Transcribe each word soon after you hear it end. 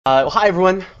Hi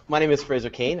everyone, my name is Fraser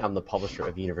Cain. I'm the publisher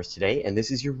of Universe Today, and this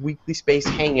is your weekly space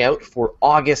hangout for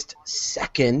August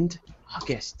 2nd.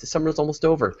 August, the summer is almost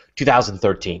over,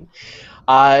 2013.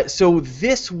 So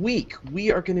this week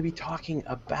we are going to be talking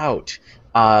about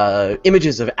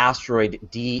images of asteroid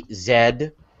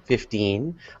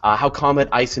DZ15, how comet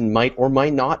Ison might or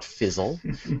might not fizzle,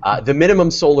 the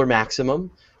minimum solar maximum,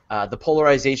 the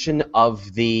polarization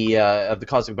of the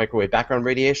cosmic microwave background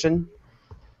radiation,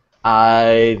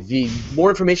 the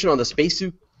more information on the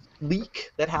spacesuit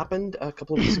leak that happened a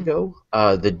couple of weeks ago,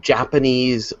 the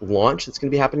Japanese launch that's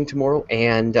going to be happening tomorrow,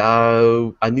 and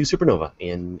a new supernova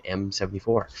in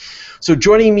M74. So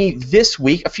joining me this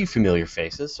week, a few familiar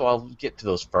faces, so I'll get to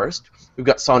those first. We've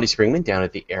got Sandy Springman down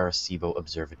at the Arecibo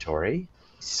Observatory.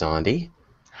 Sandy.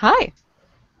 Hi.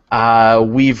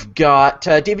 We've got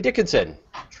David Dickinson.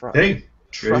 Hey,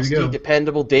 Trusty,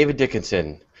 dependable David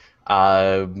Dickinson.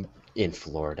 In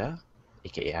Florida,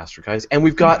 aka Astroguys, and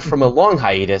we've got from a long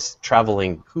hiatus,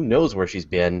 traveling, who knows where she's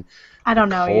been. I don't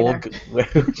know either.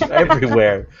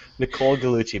 Everywhere, Nicole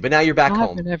Gallucci. But now you're back home.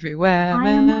 I've been everywhere.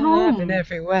 I am home. I've been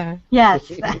everywhere. Yes,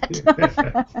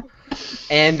 that.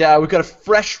 And we've got a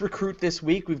fresh recruit this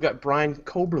week. We've got Brian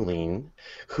Koberlein,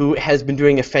 who has been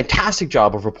doing a fantastic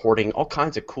job of reporting all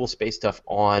kinds of cool space stuff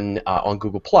on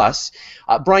Google+.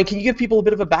 Brian, can you give people a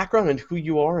bit of a background on who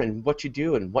you are and what you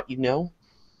do and what you know?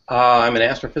 I'm an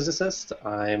astrophysicist.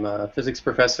 I'm a physics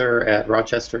professor at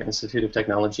Rochester Institute of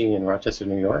Technology in Rochester,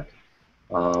 New York.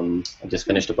 I just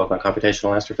finished a book on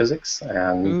computational astrophysics,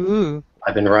 and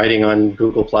I've been writing on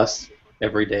Google Plus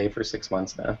every day for 6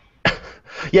 months now.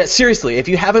 Yeah, seriously, if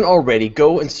you haven't already,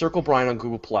 go and circle Brian on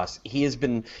Google Plus. He has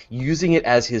been using it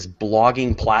as his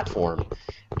blogging platform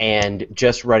and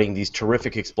just writing these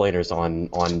terrific explainers on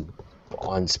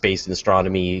space and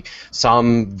astronomy,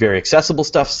 some very accessible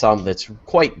stuff, some that's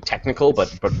quite technical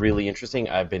but really interesting.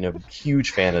 I've been a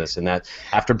huge fan of this, and that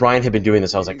after Brian had been doing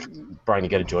this, I was like, Brian, you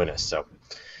got to join us. So,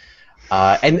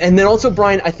 and then also,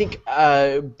 Brian, I think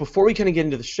before we kind of get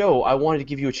into the show, I wanted to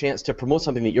give you a chance to promote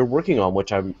something that you're working on,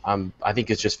 which I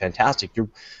think is just fantastic.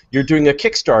 You're doing a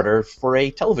Kickstarter for a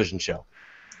television show.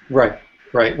 Right.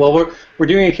 Well, we're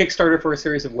doing a Kickstarter for a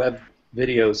series of web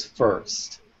videos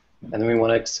first. And then we want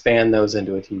to expand those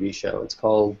into a TV show. It's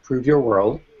called Prove Your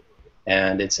World,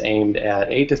 and it's aimed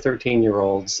at 8 to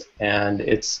 13-year-olds, and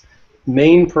its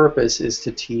main purpose is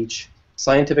to teach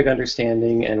scientific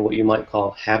understanding and what you might call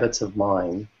habits of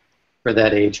mind for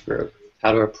that age group,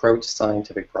 how to approach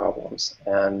scientific problems.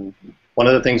 And one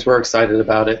of the things we're excited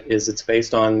about it is it's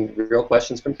based on real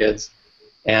questions from kids,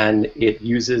 and it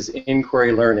uses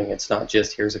inquiry learning. It's not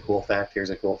just here's a cool fact, here's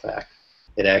a cool fact.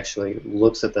 It actually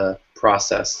looks at the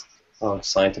process of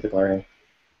scientific learning,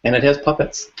 and it has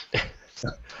puppets.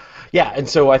 Yeah, and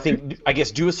so I guess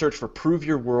do a search for Prove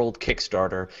Your World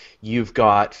Kickstarter. You've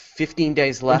got 15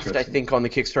 days left, I think, on the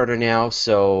Kickstarter now,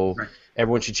 so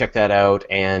everyone should check that out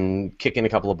and kick in a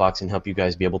couple of bucks and help you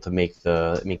guys be able to make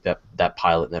that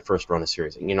pilot and that first run of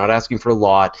series. And you're not asking for a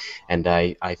lot, and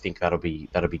I think that'll be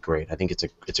great. I think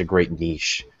it's a great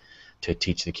niche to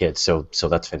teach the kids, so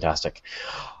that's fantastic.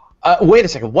 Wait a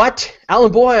second. What?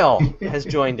 Alan Boyle has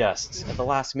joined us at the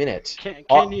last minute.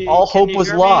 All hope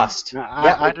was lost.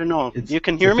 I don't know. You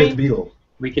can hear me?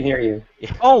 We can hear you.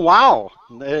 Oh, wow.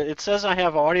 It says I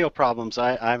have audio problems.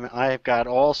 I've got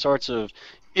all sorts of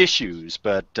issues,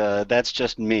 but that's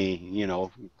just me. You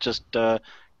know, just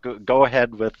go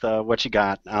ahead with what you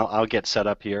got. I'll get set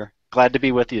up here. Glad to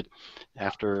be with you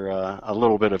after a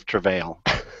little bit of travail.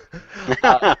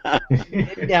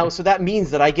 Now, so that means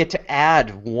that I get to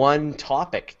add one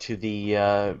topic to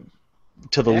the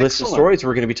list of stories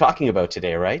we're going to be talking about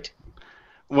today, right?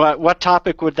 What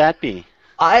topic would that be?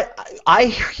 I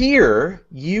hear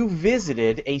you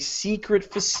visited a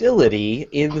secret facility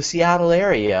in the Seattle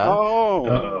area.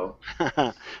 Oh.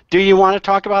 Do you want to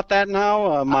talk about that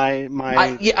now?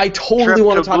 I totally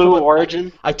want to talk Blue about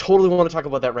Origin. I totally want to talk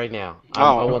about that right now.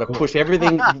 I want to push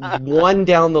everything one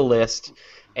down the list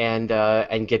and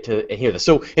get to hear this.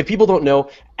 So if people don't know,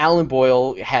 Alan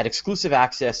Boyle had exclusive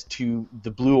access to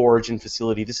the Blue Origin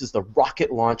facility. This is the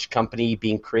rocket launch company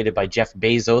being created by Jeff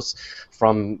Bezos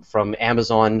from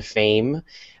Amazon fame.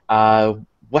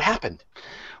 What happened?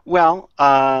 Well,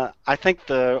 I think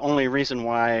the only reason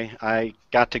why I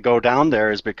got to go down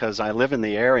there is because I live in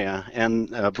the area, and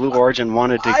Blue Origin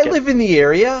wanted to I live in the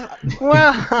area.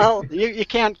 Well, you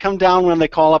can't come down when they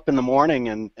call up in the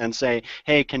morning and say,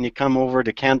 hey, can you come over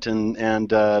to Kent and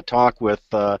talk with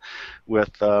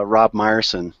Rob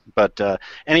Meyerson. But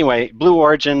anyway, Blue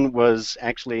Origin was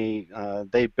actually,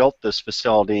 they built this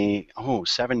facility,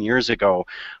 7 years ago,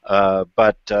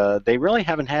 but they really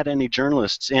haven't had any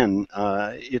journalists in.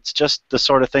 it's just the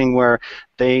sort of thing where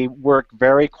they work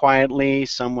very quietly.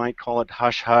 Some might call it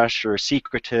hush-hush or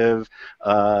secretive.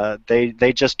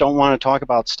 They just don't want to talk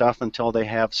about stuff until they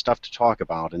have stuff to talk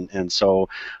about, and so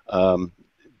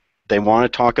they want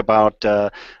to talk about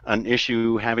an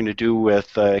issue having to do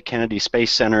with Kennedy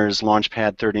Space Center's Launch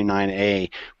Pad 39A,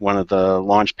 one of the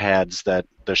launch pads that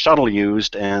the shuttle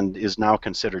used and is now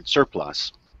considered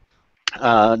surplus.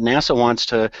 NASA wants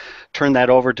to turn that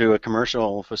over to a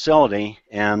commercial facility,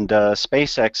 and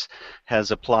SpaceX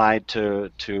has applied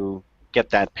to get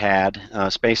that pad.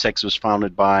 SpaceX was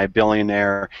founded by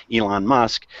billionaire Elon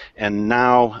Musk, and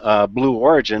now Blue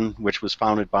Origin, which was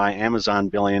founded by Amazon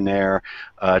billionaire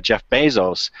Jeff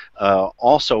Bezos,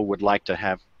 also would like to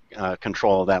have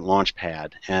control of that launch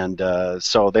pad, and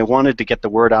so they wanted to get the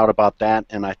word out about that.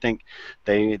 And I think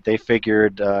they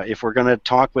figured if we're going to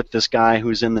talk with this guy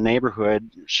who's in the neighborhood,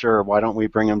 sure, why don't we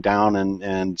bring him down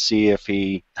and see if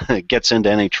he gets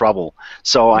into any trouble.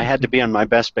 So I had to be on my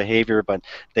best behavior, but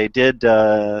they did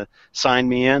sign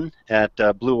me in at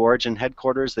Blue Origin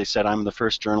headquarters. They said I'm the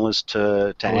first journalist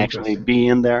to actually be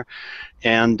in there,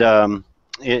 and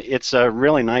it's a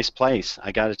really nice place.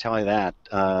 I got to tell you that.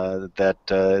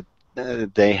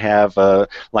 They have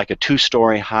like a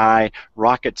 2-story high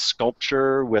rocket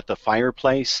sculpture with a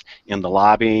fireplace in the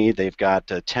lobby. They've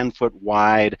got a 10-foot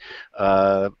wide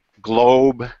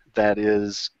globe that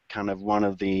is kind of one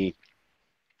of the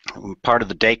part of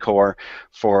the decor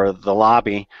for the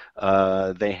lobby.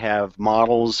 They have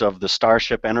models of the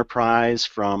Starship Enterprise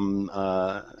from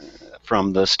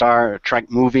the Star Trek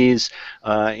movies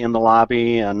in the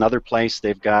lobby. Another place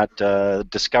they've got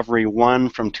Discovery 1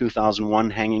 from 2001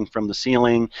 hanging from the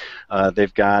ceiling.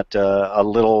 They've got a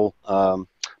little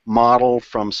model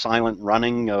from Silent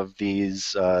Running of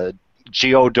these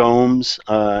geodomes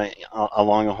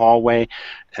along a hallway,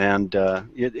 and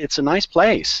it's a nice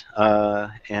place.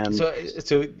 And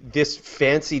so this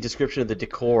fancy description of the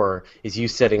decor is you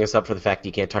setting us up for the fact that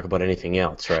you can't talk about anything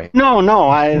else, right? No,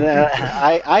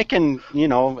 I can,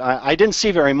 I didn't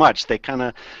see very much. They kind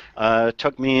of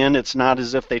took me in. It's not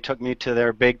as if they took me to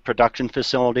their big production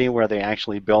facility where they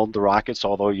actually build the rockets,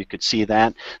 although you could see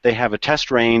that. They have a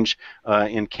test range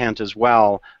in Kent as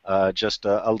well, just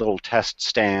a little test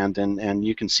stand, and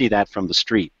you can see that from the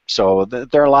street. So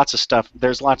there are lots of stuff.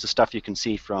 There's lots of stuff you can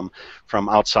see from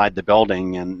outside the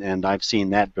building, and I've seen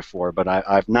that before, but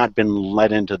I've not been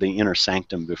let into the inner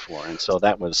sanctum before, and so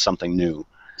that was something new.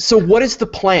 So what is the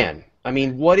plan? I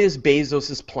mean, what is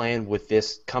Bezos' plan with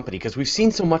this company? Because we've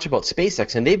seen so much about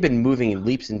SpaceX, and they've been moving in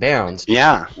leaps and bounds.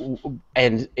 Yeah.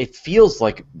 And it feels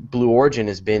like Blue Origin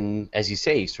has been, as you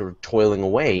say, sort of toiling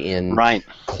away in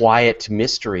quiet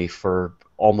mystery for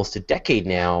almost a decade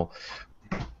now.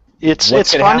 It's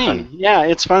funny. Happen? Yeah,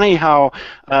 it's funny how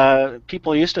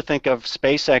people used to think of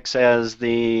SpaceX as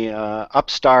the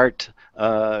upstart,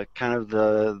 kind of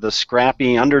the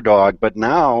scrappy underdog, but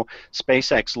now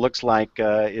SpaceX looks like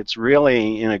it's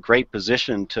really in a great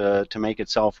position to make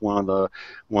itself one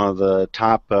of the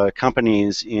top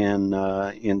companies in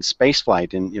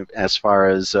spaceflight, as far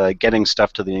as getting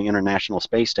stuff to the International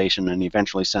Space Station and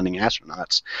eventually sending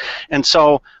astronauts. And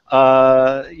so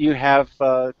you have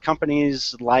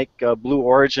companies like Blue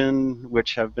Origin,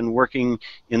 which have been working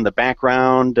in the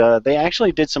background. They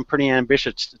actually did some pretty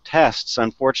ambitious tests.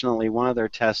 Unfortunately, one of their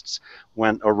tests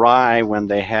went awry when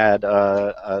they had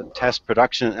a test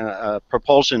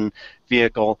propulsion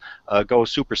vehicle go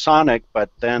supersonic, but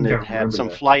then it had some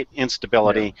flight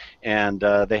instability, and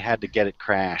they had to get it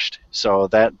crashed. So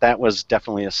that was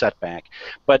definitely a setback.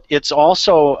 But it's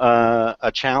also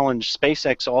a challenge.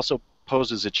 SpaceX also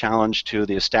poses a challenge to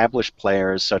the established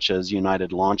players such as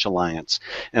United Launch Alliance.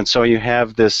 And so you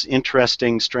have this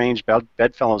interesting, strange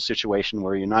bedfellow situation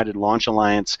where United Launch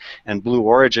Alliance and Blue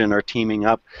Origin are teaming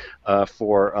up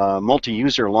for a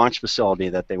multi-user launch facility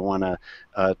that they want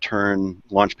to turn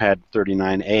Launchpad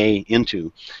 39A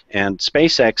into. And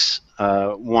SpaceX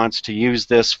wants to use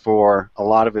this for a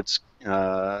lot of its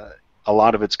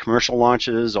commercial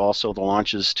launches, also the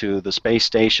launches to the space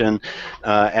station,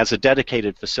 as a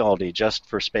dedicated facility just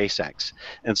for SpaceX.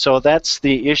 And so that's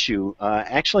the issue.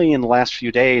 Actually, in the last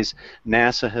few days,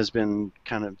 NASA has been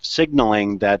kind of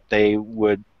signaling that they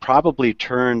would probably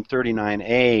turn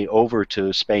 39A over to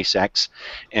SpaceX,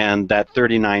 and that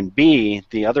 39B,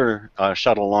 the other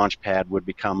shuttle launch pad, would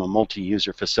become a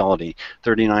multi-user facility.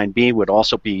 39B would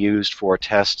also be used for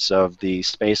tests of the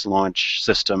Space Launch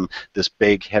System, this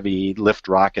big, heavy lift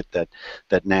rocket that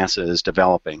NASA is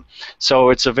developing.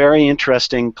 So it's a very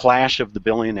interesting clash of the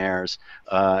billionaires.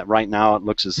 Right now it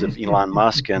looks as if Elon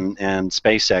Musk and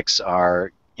SpaceX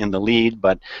are in the lead,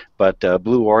 but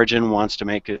Blue Origin wants to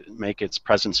make its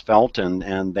presence felt,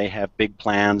 and they have big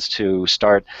plans to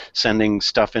start sending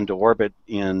stuff into orbit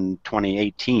in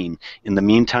 2018. In the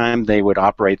meantime, they would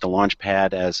operate the launch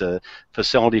pad as a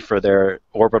facility for their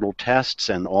orbital tests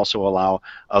and also allow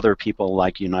other people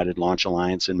like United Launch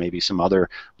Alliance and maybe some other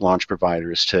launch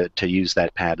providers to use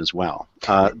that pad as well.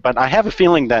 But I have a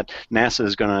feeling that NASA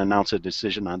is going to announce a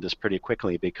decision on this pretty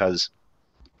quickly because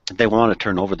they want to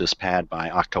turn over this pad by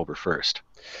October 1st.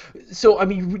 So, I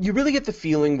mean, you really get the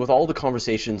feeling with all the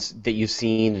conversations that you've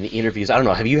seen in the interviews. I don't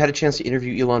know. Have you had a chance to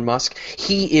interview Elon Musk?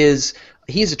 He's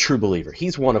a true believer.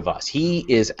 He's one of us. He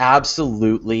is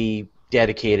absolutely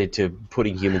dedicated to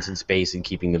putting humans in space and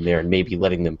keeping them there and maybe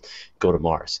letting them go to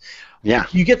Mars. Yeah.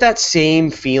 You get that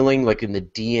same feeling, like in the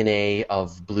DNA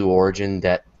of Blue Origin,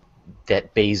 that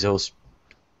Bezos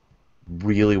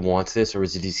really wants this, or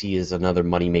is it he as another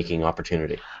money-making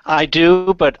opportunity? I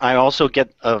do, but I also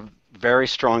get a very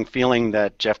strong feeling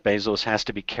that Jeff Bezos has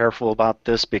to be careful about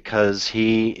this because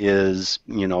he is,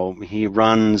 he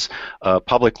runs a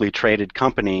publicly traded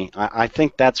company. I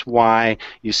think that's why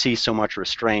you see so much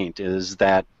restraint, is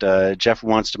that Jeff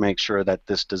wants to make sure that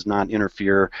this does not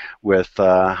interfere with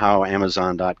how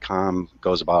Amazon.com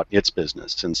goes about its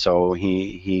business, and so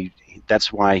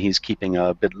that's why he's keeping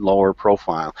a bit lower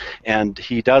profile. And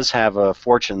he does have a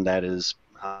fortune that is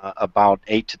about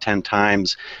 8 to 10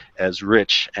 times as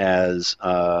rich as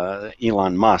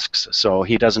Elon Musk's, so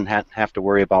he doesn't have to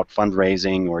worry about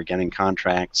fundraising or getting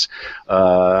contracts.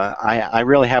 I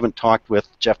really haven't talked with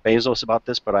Jeff Bezos about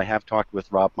this, but I have talked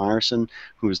with Rob Meyerson,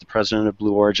 who is the president of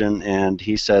Blue Origin, and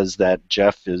he says that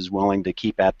Jeff is willing to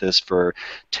keep at this for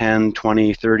 10,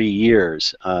 20, 30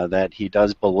 years, that he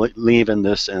does believe in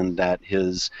this, and that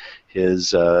his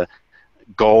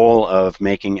goal of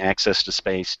making access to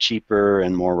space cheaper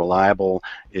and more reliable,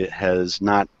 he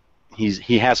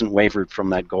hasn't wavered from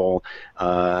that goal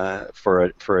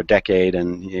for a decade,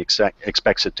 and he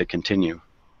expects it to continue.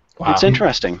 Wow. It's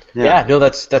interesting. Yeah, no,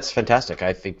 that's fantastic.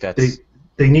 I think that's...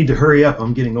 They need to hurry up.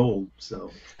 I'm getting old,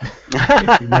 so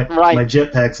my right.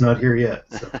 jetpack's not here yet.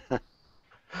 So.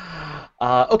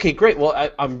 Okay, great. Well,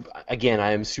 I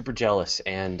am super jealous,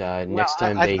 and next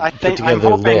time they put together I'm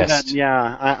hoping a list.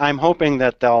 I'm hoping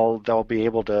that they'll be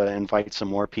able to invite some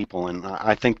more people, and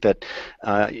I think that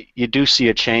you do see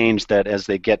a change that as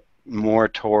they get more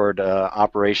toward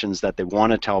operations that they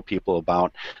want to tell people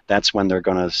about, that's when they're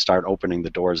going to start opening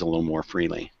the doors a little more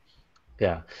freely.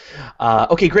 Yeah.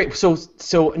 Okay, great. So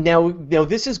now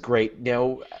this is great.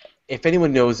 Now, if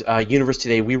anyone knows Universe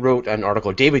Today, we wrote an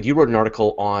article. David, you wrote an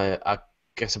article on, I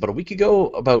guess about a week ago,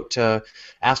 about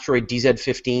asteroid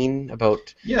DZ15,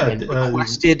 and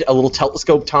requested a little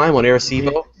telescope time on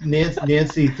Arecibo.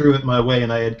 Nancy threw it my way,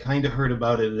 and I had kind of heard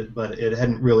about it, but it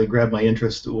hadn't really grabbed my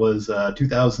interest. It was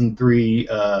 2003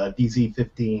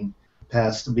 DZ15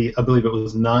 passed, I believe it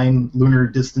was 9 lunar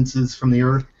distances from the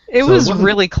Earth. It was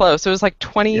really close. It was like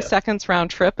 20 seconds round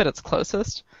trip at its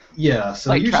closest. Yeah,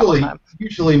 so like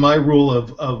usually my rule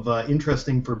of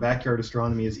interesting for backyard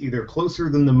astronomy is either closer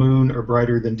than the moon or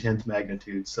brighter than 10th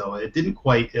magnitude. So it didn't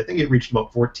quite, I think it reached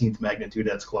about 14th magnitude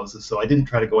at its closest, so I didn't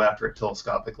try to go after it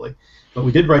telescopically. But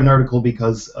we did write an article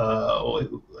because I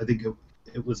think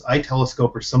it was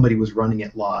iTelescope or somebody was running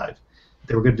it live.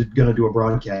 They were going to do a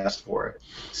broadcast for it.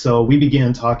 So we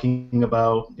began talking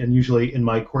about, and usually in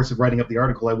my course of writing up the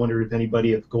article, I wondered if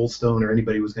anybody at Goldstone or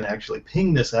anybody was going to actually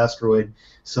ping this asteroid.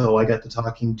 So I got to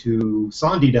talking to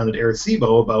Sandy down at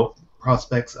Arecibo about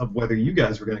prospects of whether you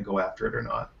guys were going to go after it or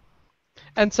not.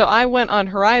 And so I went on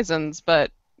Horizons,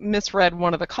 but misread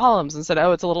one of the columns and said,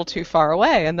 oh, it's a little too far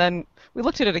away. And then we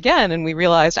looked at it again and we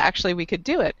realized actually we could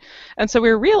do it. And so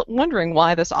we were wondering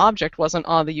why this object wasn't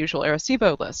on the usual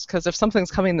Arecibo list, because if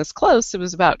something's coming this close, it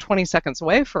was about 20 seconds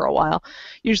away for a while,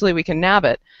 usually we can nab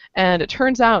it. And it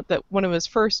turns out that when it was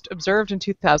first observed in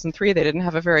 2003, they didn't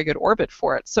have a very good orbit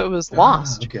for it, so it was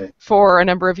lost for a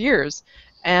number of years.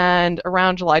 And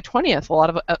around July 20th, a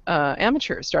lot of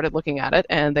amateurs started looking at it,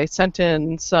 and they sent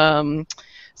in some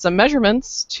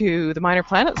measurements to the Minor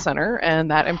Planet Center, and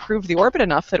that improved the orbit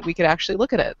enough that we could actually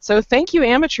look at it. So thank you,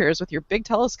 amateurs, with your big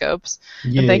telescopes,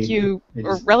 and thank you,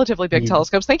 or relatively big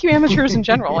telescopes. Thank you, amateurs in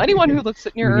general. Anyone who looks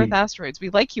at near-Earth asteroids, we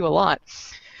like you a lot.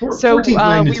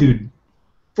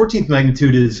 14th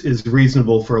magnitude is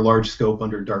reasonable for a large scope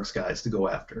under dark skies to go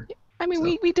after. I mean,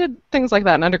 we did things like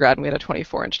that in undergrad, and we had a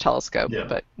 24-inch telescope,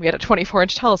 but we had a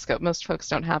 24-inch telescope. Most folks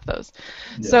don't have those.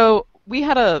 Yeah. So we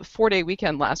had a 4-day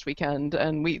weekend last weekend,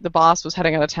 and the boss was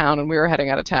heading out of town, and we were heading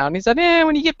out of town. He said,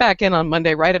 when you get back in on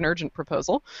Monday, write an urgent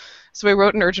proposal. So we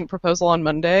wrote an urgent proposal on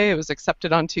Monday. It was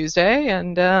accepted on Tuesday,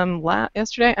 and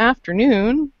yesterday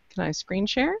afternoon, Can I screen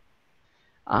share?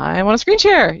 I want to screen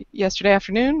share. Yesterday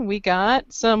afternoon, we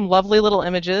got some lovely little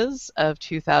images of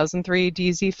 2003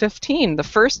 DZ15, the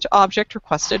first object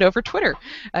requested over Twitter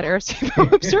at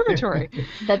Arecibo Observatory.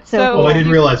 That's so cool. Oh, I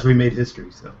didn't realize we made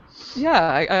history. So.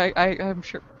 Yeah, I'm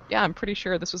sure. Yeah, I'm pretty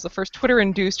sure this was the first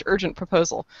Twitter-induced urgent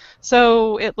proposal.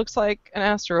 So it looks like an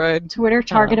asteroid. Twitter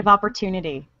target of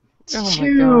opportunity. Oh my gosh.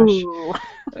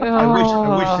 I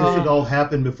wish this had all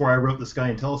happened before I wrote the Sky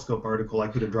and Telescope article. I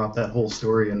could have dropped that whole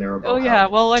story in there about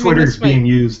how Twitter's being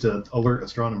used to alert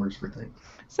astronomers for things.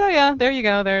 So yeah, there you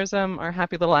go. There's our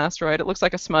happy little asteroid. It looks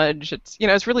like a smudge. It's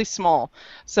it's really small.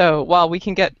 So while we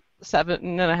can get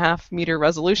 7.5 meter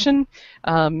resolution,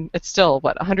 it's still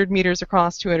 100 meters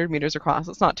across, 200 meters across.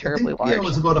 It's not terribly large. Yeah, it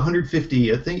was about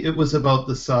 150. I think it was about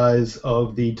the size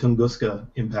of the Tunguska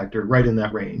impactor, right in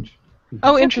that range.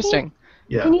 Oh, interesting.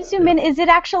 Yeah. Can you zoom in? Is it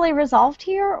actually resolved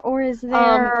here, or is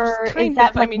there is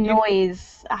that like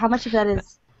noise? How much of that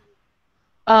is?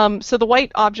 So the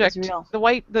white object, real? the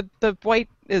white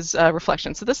is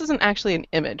reflection. So this isn't actually an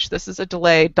image. This is a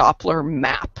delay Doppler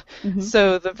map. Mm-hmm.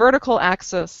 So the vertical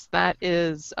axis, that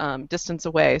is distance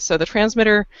away. So the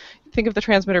transmitter, think of the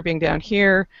transmitter being down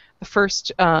here. The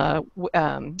first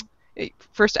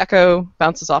echo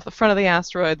bounces off the front of the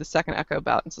asteroid. The second echo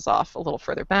bounces off a little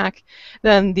further back.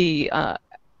 Then the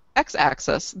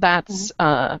x-axis, that's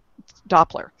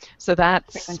Doppler. So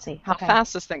that's frequency. how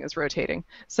fast this thing is rotating.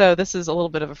 So this is a little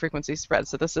bit of a frequency spread.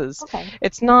 So this is, okay.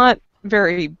 It's not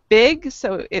very big,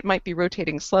 so it might be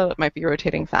rotating slow, it might be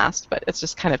rotating fast, but it's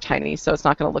just kind of tiny, so it's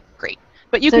not going to look great.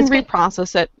 But you can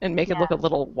reprocess it and make it look a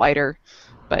little wider.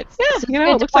 But yeah, so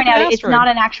it looks like an asteroid. It's not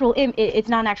an actual it's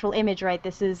not an actual image, right?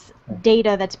 This is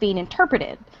data that's being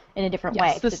interpreted in a different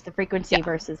way. It's the frequency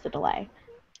versus the delay.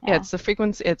 Yeah, it's the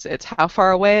frequency. It's how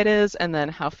far away it is, and then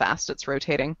how fast it's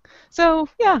rotating. So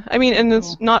yeah, I mean, and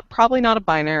it's probably not a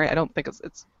binary. I don't think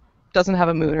it's doesn't have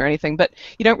a moon or anything. But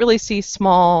you don't really see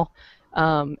small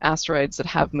asteroids that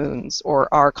have moons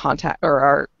or are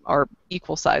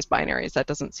equal-sized binaries. That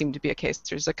doesn't seem to be a case.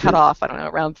 There's a cutoff. I don't know,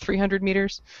 around 300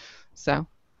 meters. So.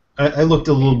 I looked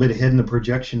a little bit ahead in the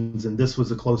projections, and this was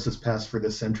the closest pass for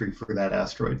this century for that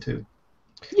asteroid too.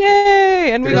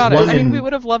 Yay! And we got it. I mean, we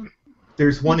would have loved.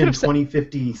 There's one in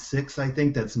 2056, I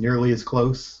think, that's nearly as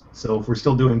close. So if we're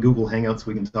still doing Google Hangouts,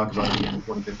 we can talk about it again in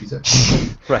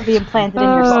 2056. Right. Be implanted in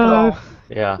your skull.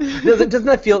 Yeah. Doesn't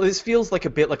that feel? This feels like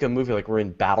a bit like a movie, like we're in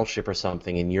Battleship or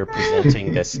something, and you're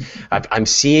presenting this. I'm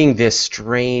seeing this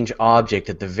strange object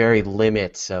at the very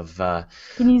limits of.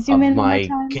 Can you zoom in one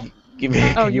more time?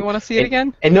 You want to see it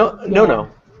again? And no.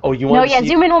 Oh, you want? No, yeah.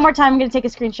 Zoom in one more time. I'm going to take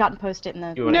a screenshot and post it in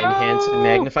the. You want to enhance and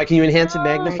magnify? Can you enhance and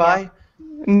magnify?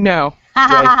 No.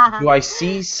 Do I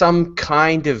see some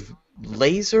kind of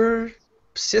laser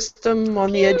system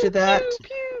on the edge of that?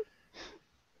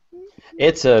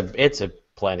 It's a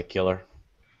planet killer.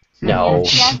 No.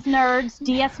 Yes, nerds.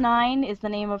 DS9 is the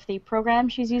name of the program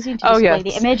she's using to display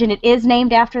the image, and it is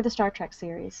named after the Star Trek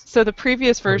series. So the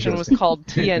previous version was called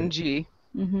TNG.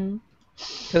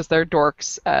 Because they're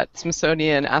dorks at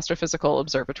Smithsonian Astrophysical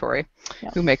Observatory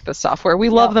who make this software. We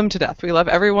love them to death. We love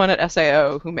everyone at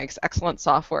SAO who makes excellent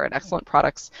software and excellent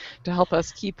products to help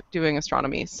us keep doing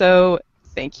astronomy. So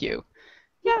thank you.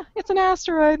 Yeah, it's an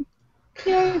asteroid.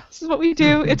 Yay, this is what we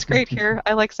do. It's great here.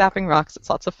 I like zapping rocks. It's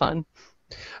lots of fun.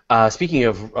 Speaking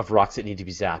of rocks that need to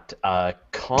be zapped,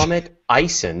 Comet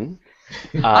Ison.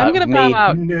 I'm gonna bow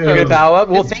out. You're gonna bow out.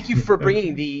 Well, thank you for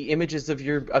bringing the images of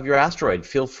your asteroid.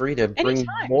 Feel free to bring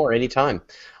more anytime.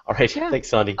 All right, thanks,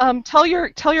 Sandy. Tell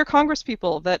your Congress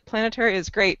people that planetary is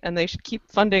great and they should keep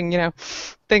funding,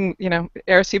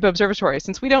 Arecibo Observatory.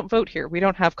 Since we don't vote here, we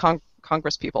don't have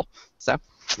Congress people. So,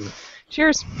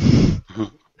 cheers.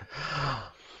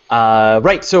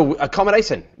 Right, so Comet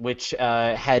Ison, which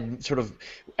had sort of,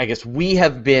 I guess we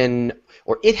have been,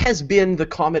 or it has been the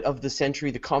comet of the century,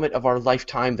 the comet of our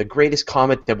lifetime, the greatest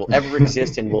comet that will ever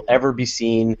exist and will ever be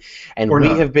seen, and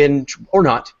have been, or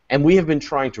not, and we have been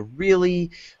trying to really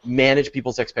manage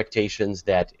people's expectations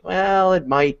that, well, it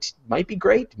might be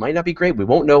great, might not be great. We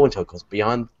won't know until it goes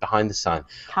behind the sun.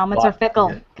 Comets are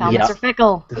fickle. Comets are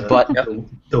fickle. But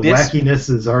the wackiness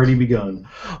has already begun.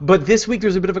 But this week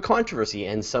there's a bit of a controversy,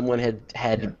 and someone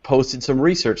had posted some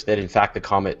research that in fact the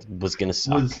comet was going to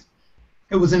suck.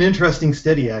 It was an interesting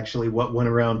study, actually, what went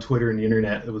around Twitter and the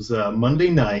internet. It was Monday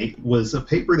night, was a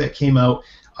paper that came out.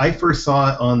 I first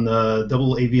saw it on the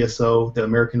AAVSO, the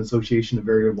American Association of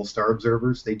Variable Star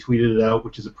Observers. They tweeted it out,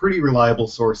 which is a pretty reliable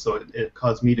source, so it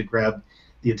caused me to grab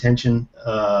the attention.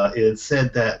 It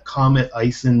said that Comet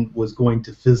Ison was going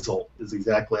to fizzle, is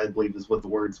exactly, I believe, is what the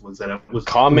words was. That it was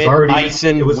Comet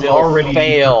Ison will already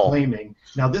fail. Proclaiming.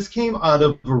 Now, this came out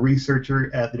of a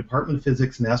researcher at the Department of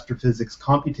Physics and Astrophysics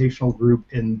Computational Group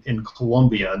in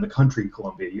Colombia, in the country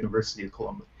Colombia, University of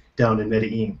Colombia, down in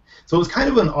Medellin. So it was kind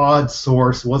of an odd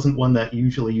source. It wasn't one that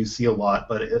usually you see a lot,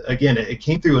 but again, it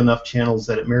came through enough channels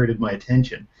that it merited my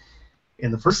attention.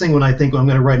 And the first thing when I think, well, I'm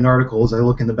going to write an article is I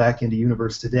look in the back end of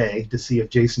Universe Today to see if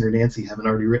Jason or Nancy haven't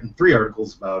already written 3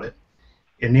 articles about it.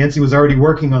 And Nancy was already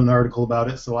working on an article about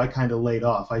it, so I kind of laid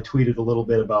off. I tweeted a little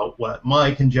bit about what my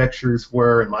conjectures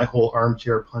were and my whole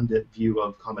armchair pundit view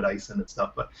of Comet Ison and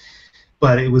stuff.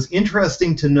 But it was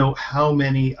interesting to note how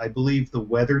many, I believe the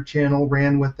Weather Channel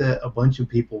ran with it, a bunch of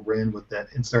people ran with it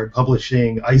and started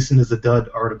publishing Ison is a dud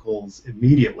articles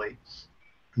immediately.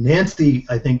 Nancy,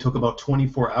 I think, took about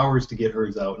 24 hours to get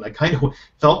hers out, and I kind of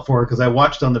felt for her because I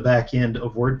watched on the back end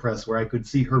of WordPress where I could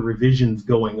see her revisions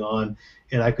going on,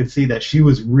 and I could see that she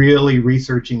was really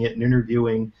researching it and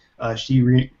interviewing.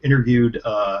 She interviewed,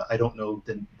 I don't know,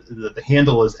 the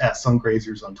handle is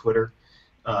 @Sungrazers on Twitter.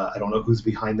 I don't know who's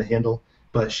behind the handle,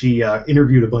 but she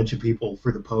interviewed a bunch of people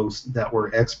for the post that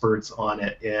were experts on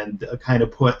it and kind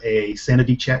of put a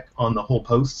sanity check on the whole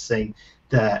post saying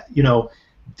that, you know,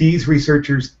 these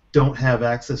researchers don't have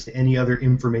access to any other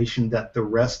information that the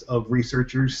rest of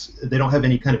researchers, they don't have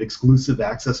any kind of exclusive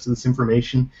access to this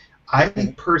information.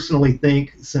 I personally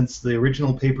think, since the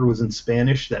original paper was in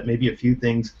Spanish, that maybe a few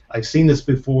things, I've seen this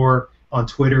before on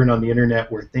Twitter and on the internet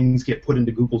where things get put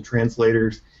into Google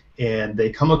translators and they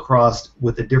come across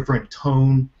with a different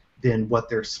tone than what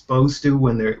they're supposed to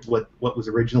when they're what was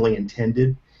originally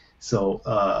intended. So,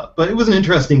 but it was an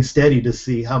interesting study to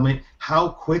see how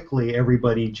quickly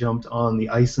everybody jumped on the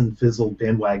Ison Fizzle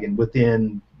bandwagon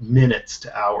within minutes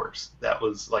to hours. That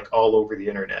was like all over the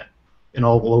internet and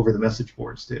all over the message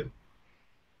boards too.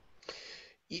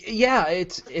 Yeah,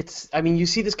 it's. I mean, you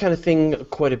see this kind of thing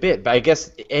quite a bit, but I guess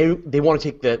they want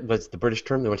to take what's the British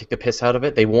term? They want to take the piss out of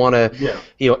it. They want to,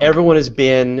 you know, everyone has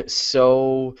been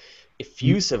so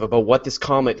effusive about what this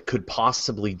comet could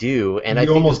possibly do, and I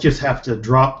think almost just have to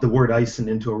drop the word Ison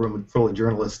into a room full of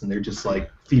journalists, and they're just like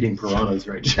feeding piranhas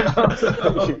right now,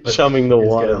 chumming the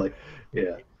water. Like,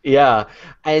 yeah. Yeah,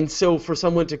 and so for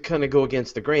someone to kind of go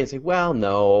against the grain and say, well,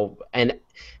 no, and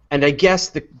I guess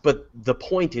the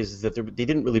point is that they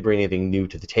didn't really bring anything new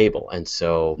to the table, and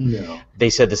so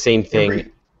they said the same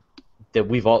thing that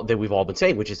we've all been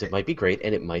saying, which is it might be great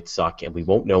and it might suck, and we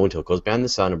won't know until it goes beyond the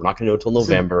sun, and we're not going to know until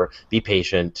November. Be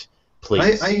patient,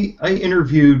 please. I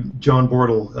interviewed John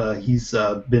Bortle. He's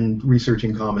been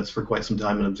researching comets for quite some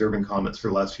time and observing comets for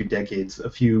the last few decades. A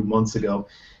few months ago.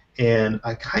 And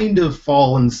I kind of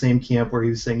fall in the same camp where he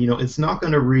was saying, you know, it's not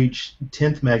going to reach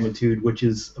 10th magnitude, which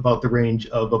is about the range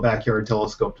of a backyard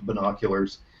telescope to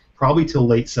binoculars, probably till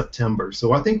late September.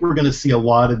 So I think we're going to see a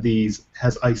lot of these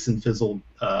Has Ison Fizzled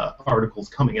articles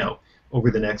coming out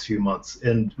over the next few months.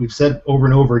 And we've said over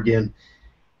and over again,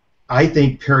 I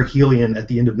think perihelion at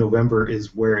the end of November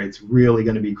is where it's really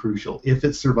going to be crucial. If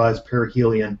it survives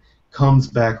perihelion, comes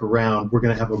back around, we're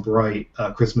going to have a bright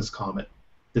Christmas comet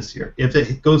this year. If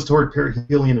it goes toward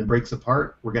perihelion and breaks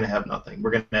apart, we're going to have nothing.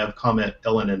 We're going to have Comet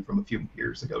Elenin from a few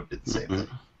years ago did the same thing.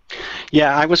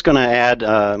 Yeah, I was going to add,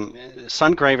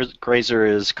 Sungrazer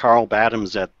is Carl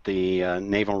Badams at the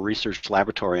Naval Research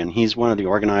Laboratory, and he's one of the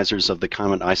organizers of the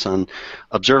Comet Ison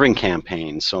observing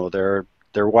campaign. So they're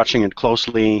watching it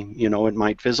closely. You know, it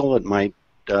might fizzle, it might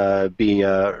be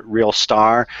a real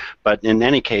star, but in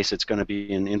any case, it's going to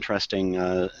be an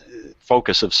interesting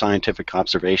focus of scientific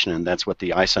observation, and that's what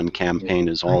the Ison campaign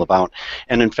is all about.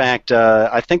 And in fact,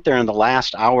 I think they're in the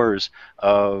last hours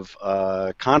of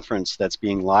a conference that's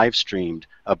being live streamed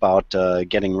about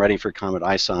getting ready for Comet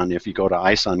Ison. If you go to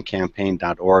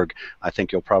isoncampaign.org, I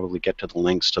think you'll probably get to the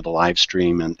links to the live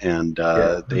stream, and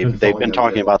they've been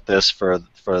talking about this for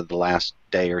the last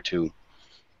day or two.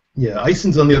 Yeah,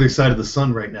 Ison's on the other side of the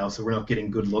sun right now, so we're not getting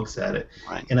good looks at it.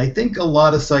 Right. And I think a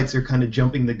lot of sites are kind of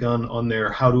jumping the gun on their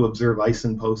how to observe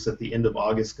Ison posts at the end of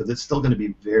August, because it's still going to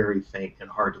be very faint and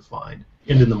hard to find,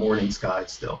 and in the morning sky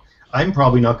still. I'm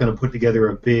probably not going to put together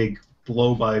a big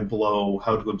blow-by-blow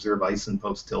how to observe Ison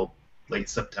post till late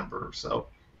September or so,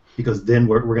 because then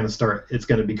we're going to start. It's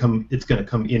going to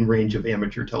come in range of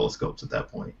amateur telescopes at that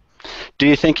point. Do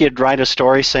you think you'd write a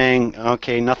story saying,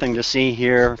 okay, nothing to see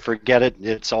here, forget it,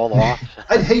 it's all off?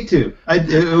 I'd hate to.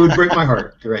 It would break my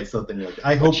heart to write something like that.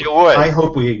 I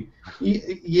hope we.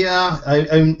 Yeah,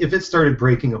 if it started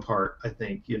breaking apart, I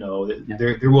think, you know,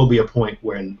 there will be a point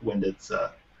when it's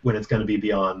going to be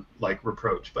beyond like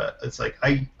reproach. But it's like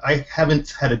I haven't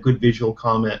had a good visual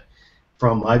comment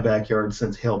from my backyard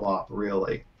since Hale-Bopp,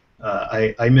 really.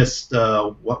 I missed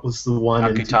what was the one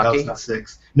in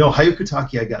 2006? No,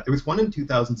 Hyakutake I got. There was one in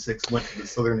 2006 went to the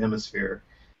southern hemisphere.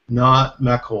 Not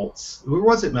Machholz. Where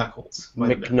was it? Machholz.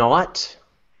 McNaught?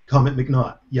 Comet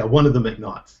McNaught. Yeah, one of the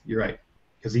McNaughts. You're right,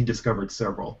 because he discovered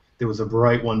several. There was a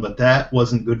bright one, but that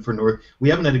wasn't good for North. We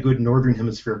haven't had a good northern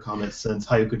hemisphere comet since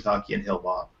Hyakutake and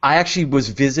Hale-Bopp. I actually was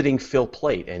visiting Phil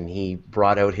Plait, and he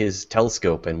brought out his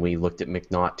telescope, and we looked at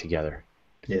McNaught together.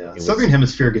 Yeah, southern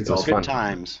hemisphere gets all good fun.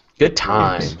 times. Good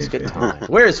times. Good times.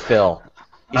 Where's Phil?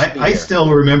 I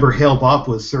still remember Hale-Bopp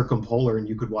was circumpolar, and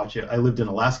you could watch it. I lived in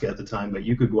Alaska at the time, but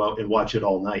you could go out and watch it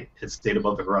all night. It stayed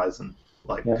above the horizon,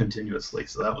 continuously,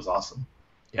 so that was awesome.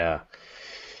 Yeah.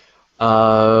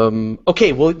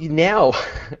 Okay, well, now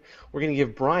we're going to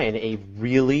give Brian a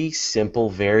really simple,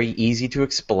 very easy to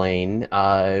explain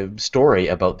story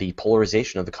about the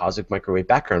polarization of the cosmic microwave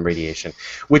background radiation,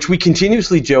 which we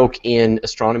continuously joke in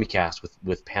Astronomy Cast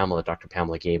with Pamela, Dr.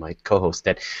 Pamela Gay, my co-host,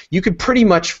 that you could pretty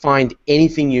much find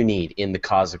anything you need in the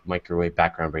cosmic microwave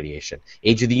background radiation.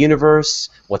 Age of the universe,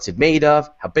 what's it made of,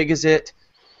 how big is it,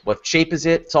 what shape is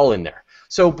it, it's all in there.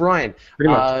 So, Brian,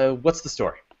 what's the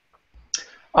story?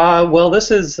 Well,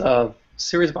 this is a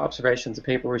series of observations. A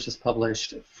paper was just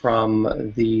published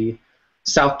from the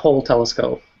South Pole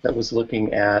Telescope that was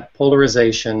looking at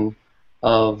polarization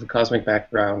of cosmic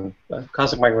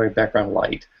microwave background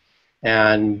light.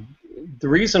 And the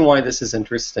reason why this is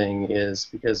interesting is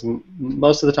because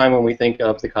most of the time when we think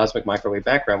of the cosmic microwave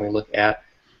background, we look at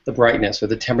the brightness or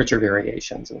the temperature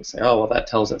variations, and we say, oh, well, that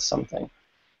tells us something.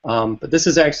 But this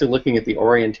is actually looking at the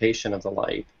orientation of the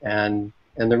light. And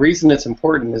the reason it's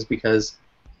important is because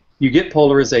you get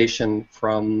polarization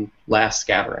from last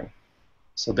scattering.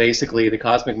 So basically, the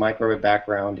cosmic microwave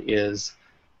background is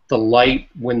the light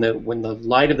when the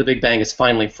light of the Big Bang is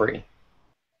finally free.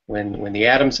 When the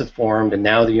atoms have formed and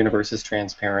now the universe is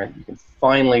transparent, you can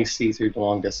finally see through the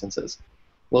long distances.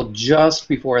 Well, just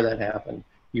before that happened,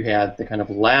 you had the kind of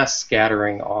last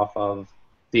scattering off of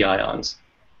the ions.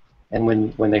 And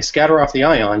when they scatter off the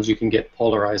ions, you can get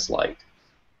polarized light.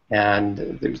 And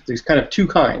there's kind of two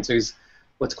kinds. There's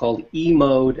what's called E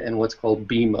mode and what's called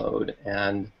B mode,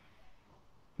 and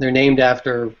they're named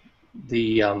after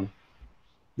the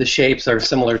shapes are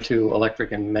similar to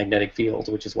electric and magnetic fields,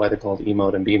 which is why they're called E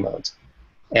mode and B modes.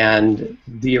 And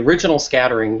the original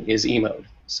scattering is E mode.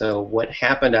 So what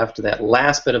happened after that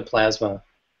last bit of plasma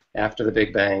after the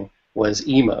Big Bang was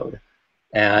E mode,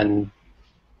 and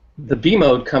the B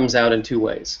mode comes out in two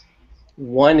ways.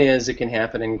 One is it can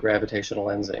happen in gravitational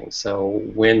lensing. So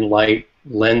when light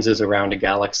lenses around a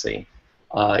galaxy,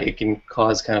 it can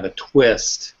cause kind of a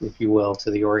twist, if you will,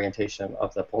 to the orientation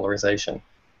of the polarization.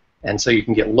 And so you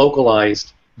can get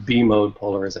localized B-mode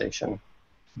polarization.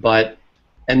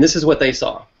 And this is what they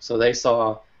saw. So they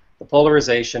saw the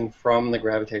polarization from the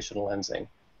gravitational lensing.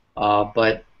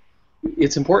 But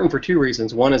it's important for two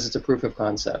reasons. One is it's a proof of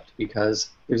concept, because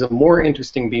there's a more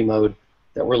interesting B-mode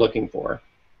that we're looking for.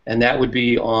 And that would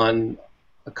be on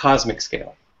a cosmic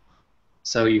scale.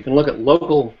 So you can look at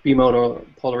local B-mode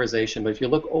polarization, but if you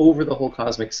look over the whole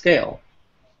cosmic scale,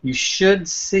 you should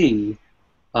see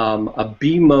a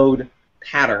B-mode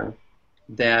pattern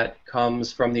that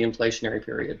comes from the inflationary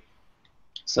period.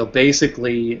 So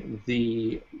basically,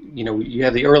 you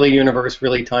have the early universe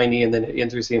really tiny, and then it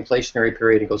enters the inflationary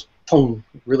period and goes boom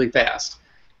really fast.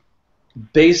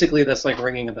 Basically, that's like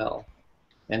ringing a bell.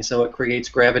 And so it creates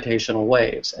gravitational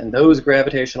waves. And those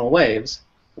gravitational waves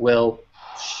will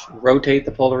rotate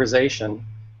the polarization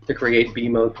to create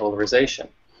B-mode polarization.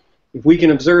 If we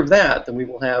can observe that, then we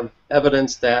will have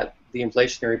evidence that the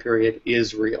inflationary period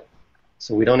is real.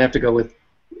 So we don't have to go with,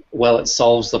 well, it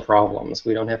solves the problems.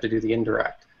 We don't have to do the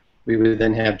indirect. We would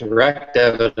then have direct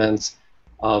evidence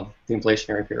of the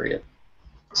inflationary period.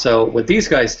 So what these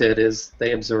guys did is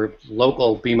they observed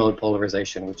local B-mode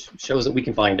polarization, which shows that we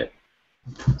can find it.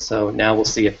 So now we'll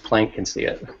see if Planck can see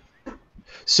it.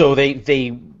 So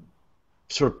they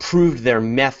sort of proved their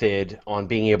method on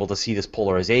being able to see this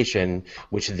polarization,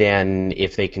 which then,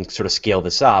 if they can sort of scale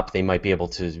this up, they might be able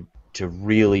to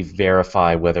really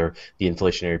verify whether the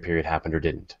inflationary period happened or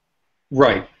didn't.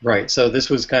 Right. So this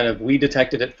was kind of, we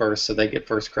detected it first, so they get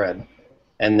first cred.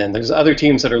 And then there's other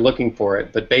teams that are looking for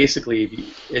it, but basically,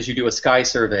 as you do a sky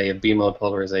survey of B-mode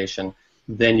polarization,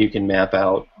 then you can map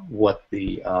out what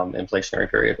the inflationary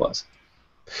period was.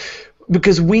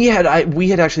 Because we had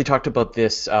actually talked about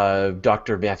this.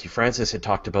 Dr. Matthew Francis had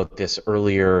talked about this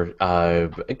earlier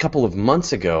a couple of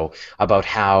months ago about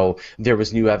how there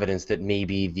was new evidence that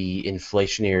maybe the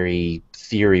inflationary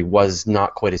theory was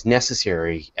not quite as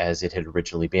necessary as it had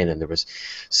originally been, and there was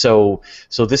so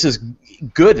this is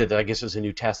good. I guess there's a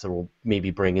new test that will maybe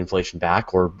bring inflation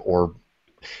back, or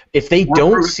if they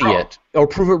don't see it, or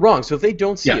prove it wrong. So if they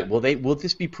don't see it, will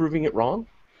this be proving it wrong?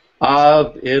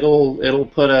 It'll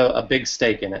put a big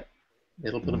stake in it.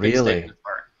 It'll put a big stake in its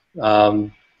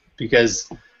heart. Because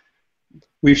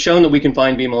we've shown that we can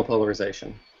find BMO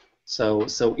polarization. So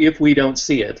if we don't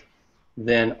see it,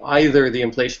 then either the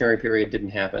inflationary period didn't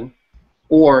happen,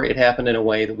 or it happened in a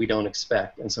way that we don't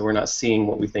expect, and so we're not seeing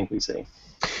what we think we see.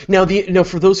 Now,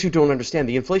 for those who don't understand,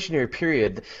 the inflationary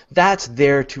period, that's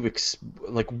there to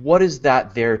what is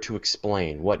that there to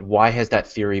explain? Why has that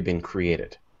theory been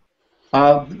created?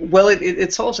 Well,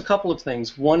 it solves a couple of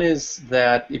things. One is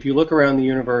that if you look around the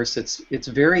universe, it's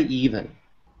very even.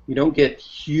 You don't get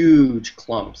huge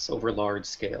clumps over large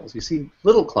scales. You see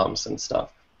little clumps and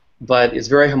stuff, but it's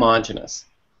very homogeneous.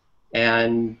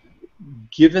 And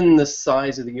given the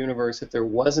size of the universe, if there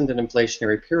wasn't an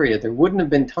inflationary period, there wouldn't have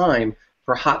been time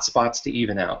for hot spots to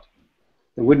even out.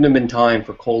 There wouldn't have been time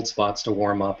for cold spots to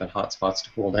warm up and hot spots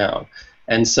to cool down.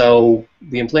 And so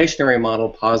the inflationary model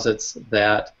posits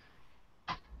that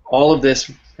all of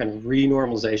this kind of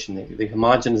renormalization, the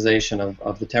homogenization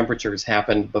of the temperatures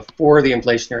happened before the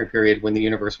inflationary period when the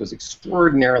universe was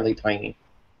extraordinarily tiny.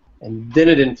 And then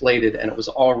it inflated and it was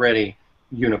already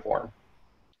uniform.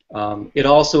 It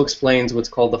also explains what's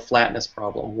called the flatness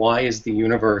problem. Why does it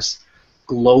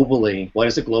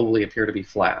globally appear to be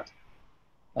flat?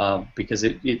 Because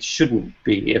it shouldn't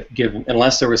be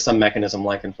unless there was some mechanism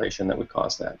like inflation that would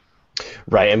cause that.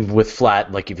 Right, and with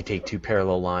flat, like if you take two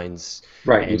parallel lines...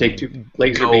 Right, you take two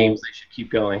laser beams, they should keep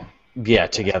going. Yeah,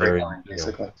 together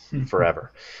basically.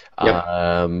 Forever.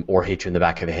 Yep. Or hit you in the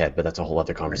back of the head, but that's a whole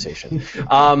other conversation.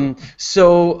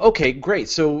 Okay, great.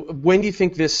 So when do you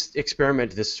think this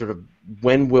experiment,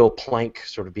 when will Planck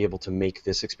sort of be able to make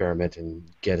this experiment and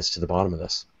get us to the bottom of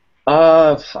this?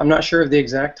 I'm not sure of the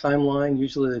exact timeline.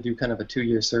 Usually they do kind of a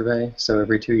 2-year survey, so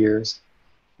every 2 years.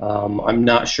 I'm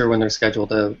not sure when they're scheduled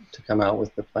to come out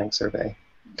with the Planck survey.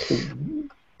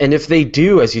 And if they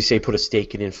do, as you say, put a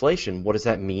stake in inflation, what does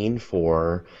that mean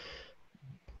for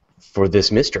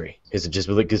this mystery? Is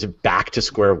it back to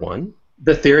square one?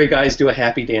 The theory guys do a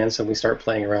happy dance and we start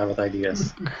playing around with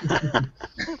ideas.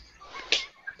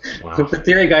 Wow. The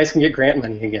theory guys can get grant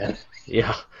money again.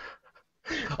 Yeah.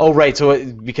 Oh, right. So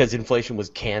because inflation was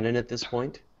canon at this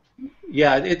point?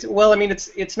 Yeah.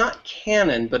 It's not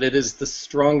canon, but it is the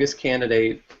strongest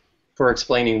candidate for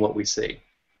explaining what we see.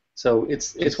 So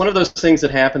it's one of those things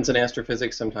that happens in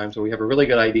astrophysics sometimes where we have a really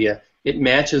good idea. It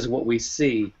matches what we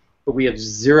see, but we have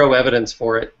zero evidence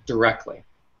for it directly.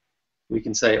 We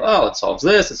can say, oh, it solves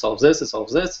this, it solves this, it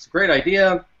solves this. It's a great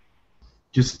idea.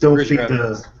 Just don't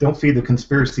feed the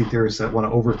conspiracy theorists that want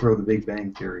to overthrow the Big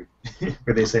Bang Theory,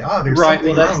 where they say, there's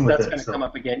something wrong with it. That's going to come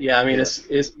up again. Yeah, I mean,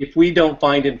 if we don't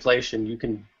find inflation, you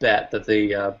can bet that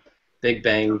the Big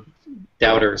Bang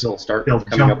doubters will start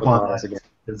coming up with models again.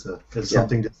 As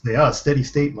something to say, steady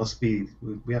state must be,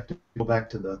 we have to go back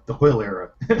to the Hoyle era.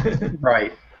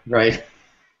 Right.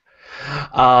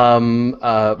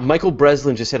 Michael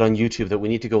Breslin just said on YouTube that we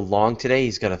need to go long today.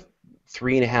 He's got a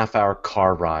 3.5-hour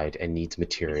car ride and needs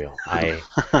material. I'm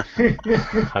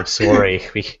sorry.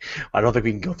 I don't think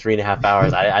we can go 3.5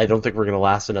 hours. I don't think we're going to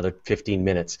last another 15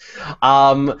 minutes.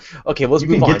 Okay, let's move on.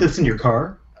 You can get this in your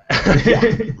car?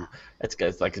 Yeah. That's good.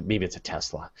 It's like maybe it's a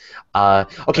Tesla.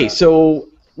 Okay, so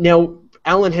now,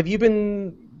 Alan, have you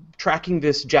been tracking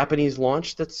this Japanese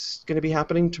launch that's going to be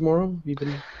happening tomorrow?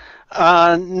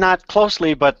 Not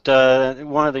closely, but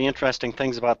one of the interesting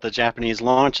things about the Japanese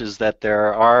launch is that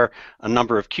there are a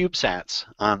number of CubeSats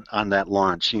on that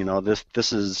launch. You know, this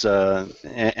is,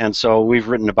 and so we've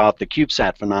written about the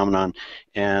CubeSat phenomenon,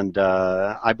 and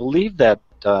I believe that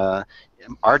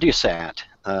Ardusat,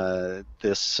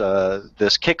 this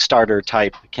Kickstarter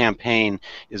type campaign,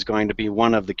 is going to be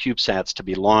one of the CubeSats to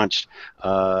be launched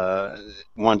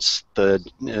once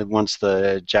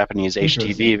the Japanese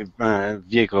HTV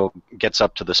vehicle gets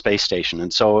up to the space station.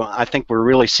 And so I think we're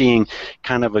really seeing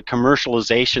kind of a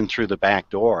commercialization through the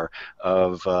back door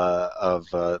of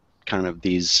kind of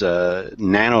these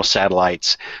nano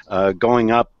satellites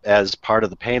going up as part of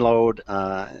the payload.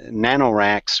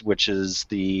 NanoRacks, which is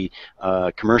the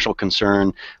commercial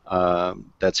concern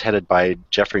that's headed by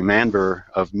Jeffrey Manber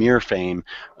of Mir fame,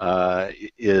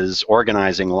 is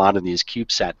organizing a lot of these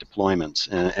CubeSat deployments.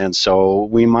 And so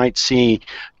we might see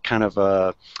kind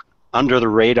of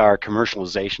under-the-radar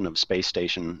commercialization of space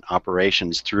station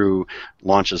operations through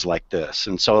launches like this.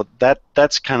 And so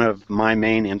that's kind of my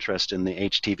main interest in the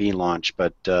HTV launch.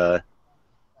 But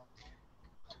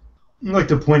I'd like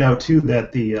to point out, too,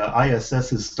 that the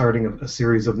ISS is starting a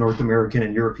series of North American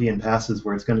and European passes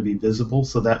where it's going to be visible,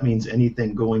 so that means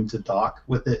anything going to dock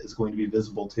with it is going to be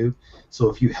visible, too. So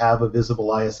if you have a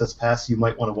visible ISS pass, you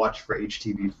might want to watch for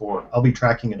HTV4. I'll be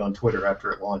tracking it on Twitter after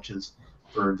it launches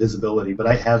for visibility, but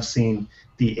I have seen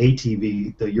the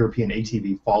ATV, the European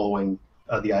ATV, following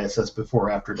the ISS before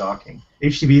or after docking.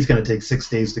 HTV is going to take 6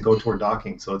 days to go toward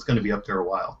docking, so it's going to be up there a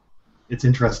while. It's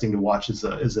interesting to watch as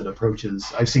it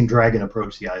approaches. I've seen Dragon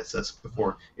approach the ISS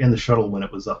before, and the shuttle when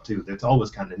it was up too. It's always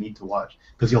kind of neat to watch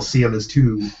because you'll see them as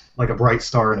two, like a bright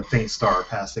star and a faint star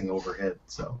passing overhead.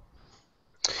 So.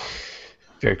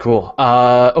 Very cool.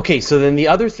 Okay, so then the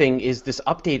other thing is this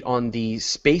update on the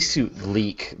spacesuit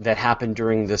leak that happened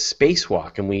during the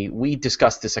spacewalk, and we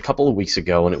discussed this a couple of weeks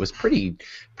ago, and it was pretty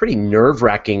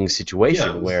nerve-wracking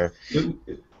situation where.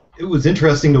 It was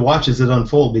interesting to watch as it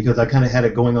unfolded because I kind of had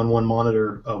it going on one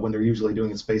monitor when they're usually doing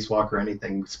a spacewalk or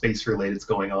anything space-related's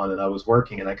going on, and I was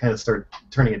working, and I kind of started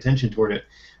turning attention toward it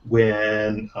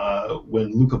when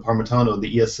Luca Parmitano,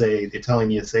 the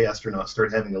Italian ESA astronaut,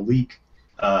 started having a leak.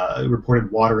 It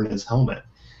reported water in his helmet.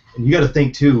 And you got to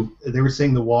think, too, they were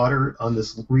saying the water on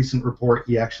this recent report,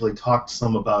 he actually talked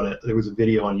some about it. There was a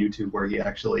video on YouTube where he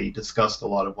actually discussed a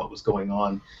lot of what was going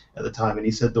on at the time, and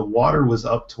he said the water was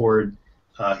up toward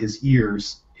his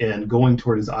ears and going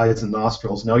toward his eyes and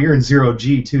nostrils. Now you're in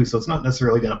 0G too, so it's not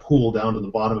necessarily going to pool down to the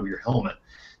bottom of your helmet.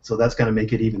 So that's going to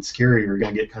make it even scarier. You're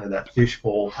going to get kind of that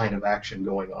fishbowl kind of action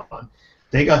going on.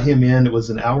 They got him in. It was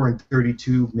an hour and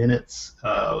 32 minutes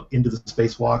into the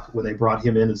spacewalk when they brought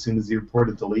him in as soon as he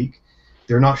reported the leak.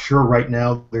 They're not sure right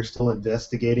now. They're still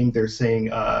investigating. They're saying,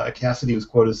 Cassidy was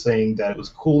quoted as saying that it was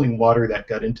cooling water that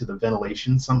got into the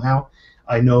ventilation somehow.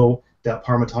 I know that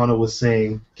Parmitano was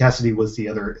saying, Cassidy was the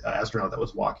other astronaut that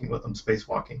was walking with him,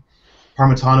 spacewalking.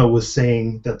 Parmitano was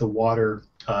saying that the water,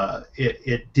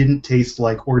 it didn't taste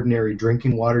like ordinary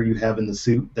drinking water you have in the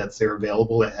suit that's there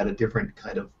available. It had a different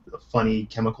kind of funny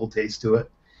chemical taste to it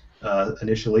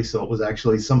initially, so it was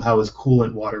actually somehow as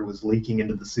coolant water was leaking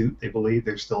into the suit, they believe.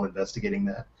 They're still investigating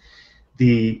that.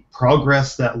 The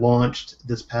Progress that launched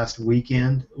this past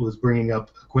weekend was bringing up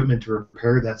equipment to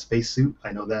repair that spacesuit.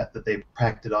 I know that they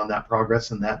packed it on that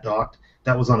Progress and that docked.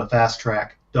 That was on a fast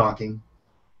track docking,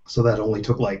 so that only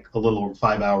took like a little over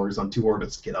 5 hours on 2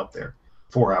 orbits to get up there.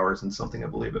 4 hours and something, I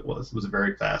believe it was. It was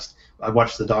very fast. I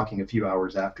watched the docking a few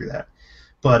hours after that.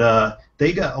 But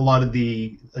they got a lot of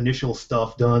the initial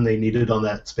stuff done they needed on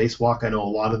that spacewalk. I know a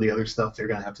lot of the other stuff they're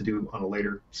going to have to do on a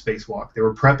later spacewalk. They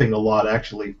were prepping a lot,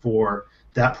 actually, for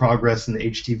that Progress and the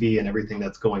HTV and everything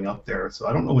that's going up there. So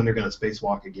I don't know when they're going to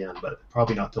spacewalk again, but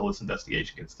probably not till this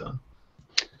investigation gets done.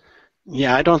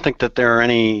 Yeah, I don't think that there are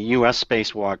any U.S.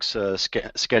 spacewalks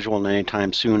scheduled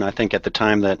anytime soon. I think at the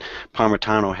time that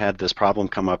Parmitano had this problem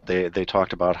come up, they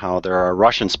talked about how there are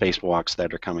Russian spacewalks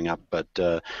that are coming up, but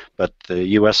the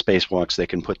U.S. spacewalks, they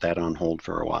can put that on hold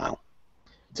for a while.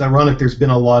 It's ironic, there's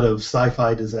been a lot of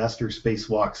sci-fi disaster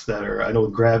spacewalks that are, I know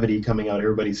with Gravity coming out,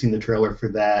 everybody's seen the trailer for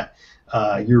that.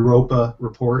 Europa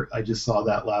Report, I just saw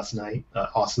that last night.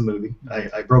 Awesome movie.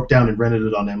 I broke down and rented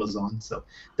it on Amazon, so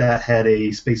that had a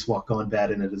spacewalk gone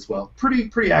bad in it as well.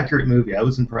 Pretty accurate movie. I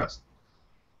was impressed.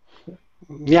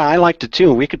 Yeah, I liked it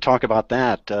too. We could talk about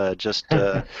that.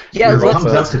 Yeah,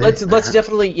 let's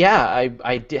definitely. Yeah,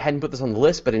 I hadn't put this on the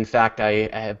list, but in fact,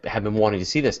 I have been wanting to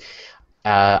see this.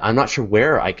 I'm not sure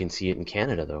where I can see it in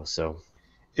Canada though. So.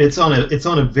 It's on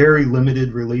a very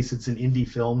limited release. It's an indie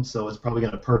film, so it's probably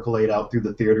going to percolate out through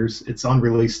the theaters. It's on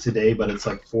release today, but it's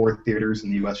like 4 theaters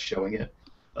in the U.S. showing it.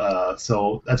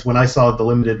 So that's when I saw the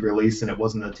limited release, and it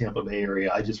wasn't in the Tampa Bay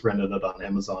area. I just rented it on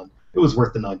Amazon. It was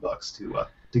worth the $9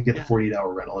 to get the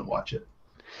 48-hour rental and watch it.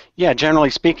 Yeah, generally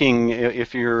speaking,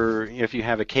 if you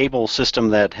have a cable system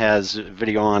that has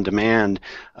video on demand,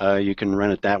 you can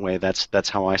rent it that way. That's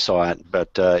how I saw it. But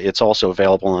it's also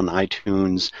available on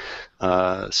iTunes.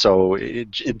 So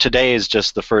today is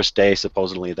just the first day,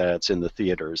 supposedly, that it's in the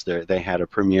theaters. They had a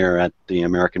premiere at the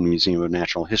American Museum of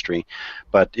Natural History,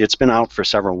 but it's been out for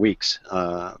several weeks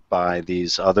by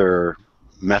these other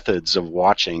methods of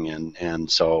watching, and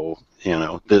so. You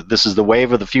know, this is the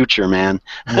wave of the future, man.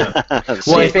 Yeah.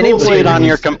 Well, if anyone see it on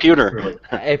your computer.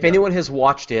 If anyone has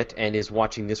watched it and is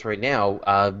watching this right now,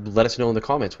 let us know in the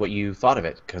comments what you thought of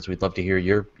it, because we'd love to hear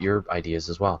your ideas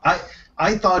as well.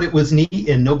 I thought it was neat,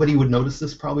 and nobody would notice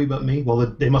this probably but me. Well,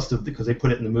 they must have, because they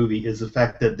put it in the movie, is the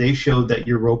fact that they showed that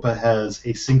Europa has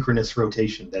a synchronous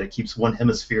rotation, that it keeps one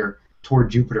hemisphere toward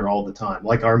Jupiter all the time,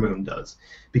 like our moon does,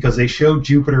 because they showed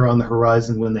Jupiter on the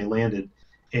horizon when they landed,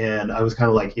 and I was kind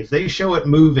of like, if they show it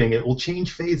moving, it will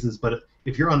change phases, but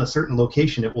if you're on a certain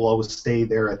location, it will always stay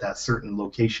there at that certain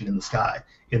location in the sky.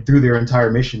 And through their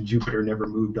entire mission, Jupiter never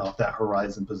moved off that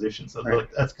horizon position. So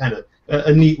that's kind of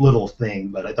a neat little thing,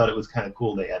 but I thought it was kind of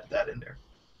cool they added that in there.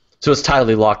 So it's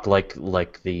tidally locked like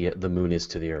the moon is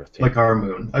to the Earth. Yeah. Like our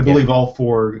moon. I believe all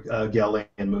 4 Galilean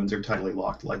moons are tidally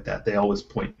locked like that. They always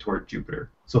point toward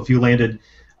Jupiter. So if you landed,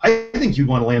 I think you'd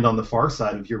want to land on the far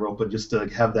side of Europa just to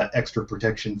have that extra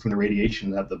protection from the radiation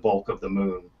and have the bulk of the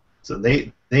moon. So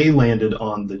they landed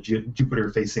on the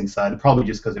Jupiter-facing side, probably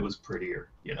just because it was prettier,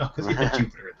 because you had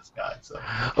Jupiter in the sky.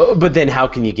 So. But then how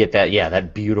can you get that? Yeah,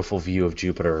 that beautiful view of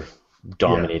Jupiter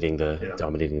dominating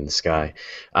the sky.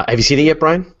 Have you seen it yet,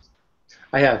 Brian?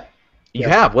 I have. You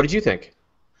have? What did you think?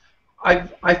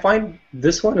 I find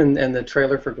this one and the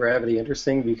trailer for Gravity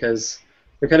interesting because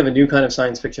they're kind of a new kind of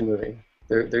science fiction movie.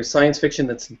 There's science fiction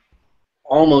that's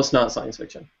almost not science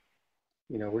fiction.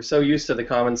 We're so used to the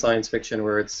common science fiction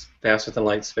where it's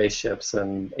faster-than-light spaceships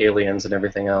and aliens and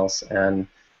everything else, and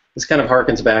this kind of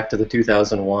harkens back to the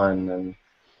 2001 and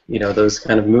those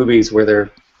kind of movies where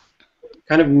they're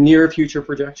kind of near-future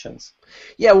projections.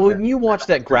 Yeah, well, when you watch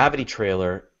that Gravity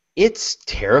trailer, it's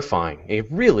terrifying.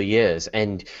 It really is,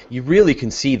 and you really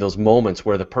can see those moments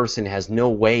where the person has no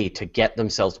way to get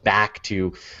themselves back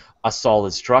to a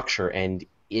solid structure, and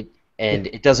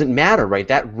it doesn't matter, right?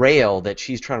 That rail that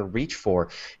she's trying to reach for,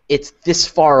 it's this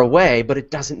far away, but it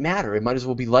doesn't matter. It might as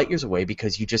well be light years away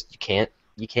because you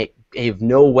have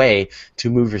no way to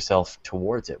move yourself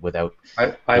towards it without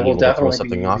I will definitely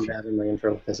something be off using that in my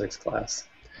intro physics class.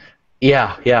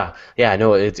 Yeah.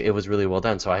 No, it was really well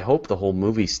done. So I hope the whole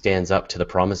movie stands up to the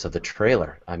promise of the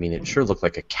trailer. I mean, it sure looked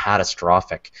like a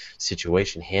catastrophic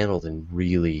situation handled in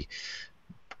really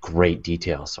great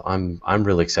detail. So I'm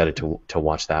really excited to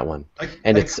watch that one.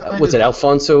 What's it,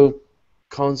 Alfonso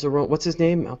Cuarón? What's his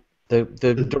name? The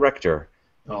director.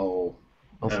 Oh,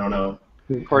 I don't know.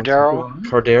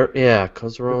 Cordero? Yeah,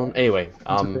 Cuarón. Anyway,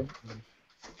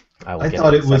 I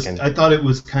thought it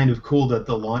was kind of cool that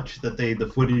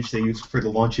the footage they used for the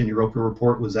launch in Europa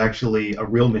report was actually a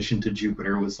real mission to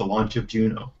Jupiter. It was the launch of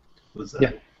Juno.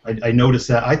 I noticed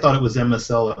that. I thought it was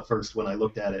MSL at first when I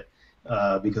looked at it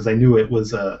because I knew it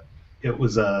was a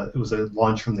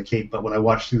launch from the Cape. But when I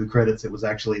watched through the credits, it was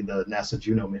actually the NASA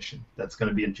Juno mission that's going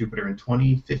to be in Jupiter in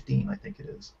 2015. I think it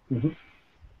is. Mm-hmm.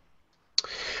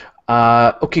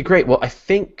 Okay, great. Well, I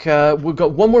think we've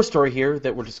got one more story here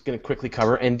that we're just going to quickly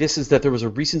cover, and this is that there was a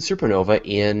recent supernova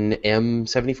in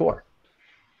M74.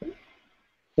 Yep.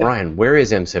 Brian, where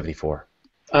is M74?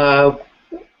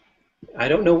 I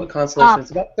don't know what constellation.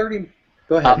 It's about 30.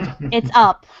 Go ahead. It's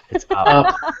up. It's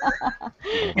up.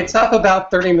 It's up about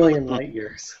 30 million light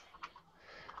years.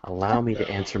 Allow me to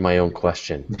answer my own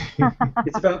question.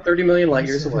 It's about 30 million light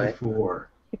years away.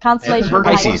 The constellation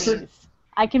Pisces.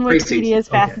 I can Wikipedia as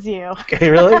fast as you. Okay,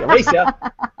 really? Race, yeah.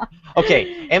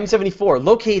 Okay, M74,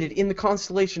 located in the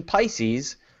constellation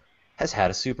Pisces, has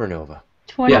had a supernova.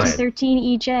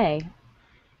 2013 EJ.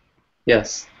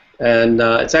 Yes, and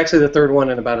it's actually the third one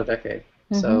in about a decade.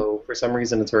 Mm-hmm. So for some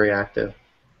reason, it's very active.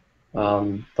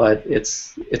 But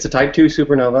it's a Type 2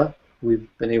 supernova. We've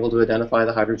been able to identify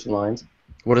the hydrogen lines.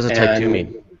 What does a Type 2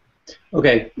 mean?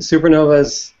 Okay,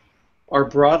 supernovas are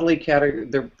broadly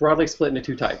split into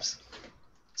two types.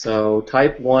 So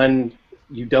Type 1,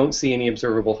 you don't see any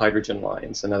observable hydrogen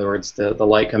lines. In other words, the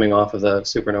light coming off of the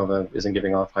supernova isn't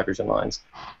giving off hydrogen lines.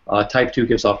 Type 2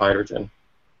 gives off hydrogen.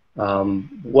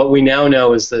 What we now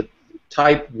know is that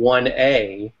Type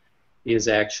 1A is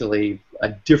actually a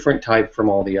different type from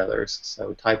all the others.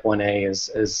 So Type 1A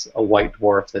is a white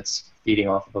dwarf that's feeding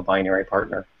off of a binary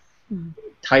partner. Mm.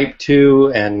 Type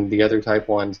 2 and the other Type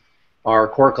 1s are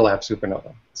core collapse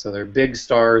supernova. So they're big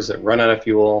stars that run out of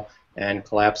fuel and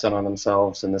collapse in on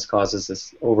themselves, and this causes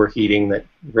this overheating that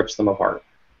rips them apart.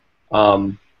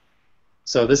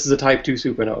 So this is a Type 2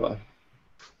 supernova.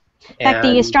 In fact,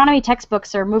 the astronomy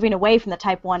textbooks are moving away from the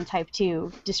Type 1, Type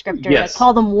 2 descriptor. Yes. They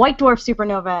call them white dwarf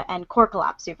supernova and core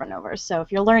collapse supernovas. So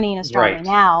if you're learning astronomy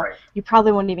now, you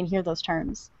probably wouldn't even hear those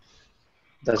terms.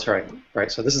 That's right.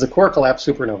 Right. So this is a core collapse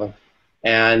supernova.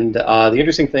 And the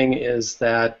interesting thing is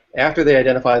that after they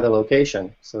identify the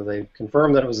location, so they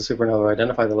confirmed that it was a supernova,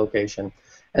 identified the location,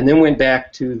 and then went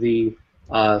back to the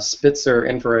Spitzer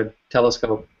infrared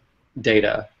telescope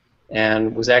data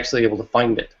and was actually able to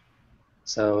find it.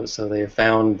 So they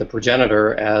found the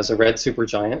progenitor as a red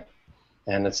supergiant,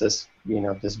 and it's this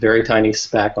very tiny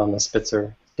speck on the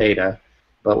Spitzer data,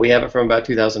 but we have it from about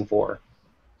 2004.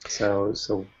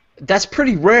 So That's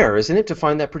pretty rare, isn't it, to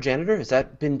find that progenitor? Has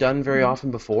that been done very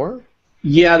often before?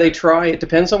 Yeah, they try. It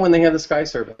depends on when they have the sky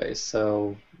surveys.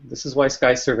 So this is why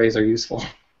sky surveys are useful.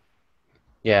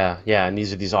 Yeah, and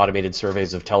these are these automated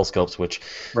surveys of telescopes which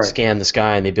Right. scan the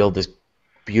sky and they build this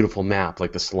beautiful map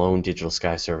like the Sloan Digital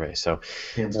Sky Survey. So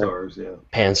Pan-STARRS, yeah.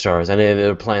 Pan-STARRS, and there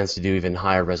are plans to do even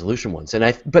higher resolution ones.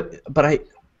 And but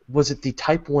was it the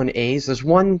Type 1As? There's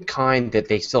one kind that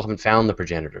they still haven't found the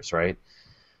progenitors, right?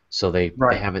 So they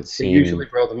haven't seen. They usually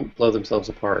blow themselves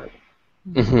apart.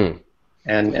 Mm-hmm.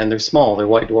 And they're small. They're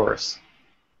white dwarfs.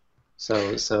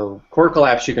 So core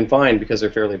collapse you can find because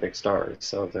they're fairly big stars.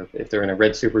 So if they're in a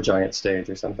red supergiant stage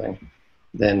or something,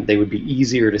 then they would be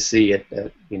easier to see at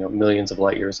millions of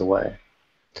light years away.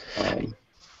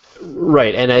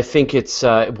 Right, and I think it's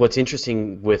what's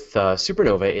interesting with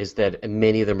supernova is that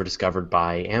many of them are discovered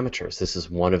by amateurs. This is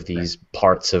one of these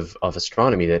parts of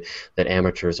astronomy that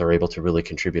amateurs are able to really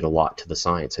contribute a lot to the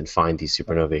science and find these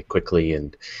supernovae quickly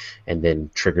and then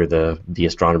trigger the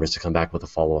astronomers to come back with a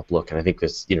follow-up look. And I think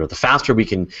this, the faster we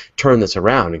can turn this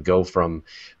around and go from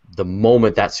the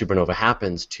moment that supernova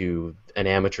happens to an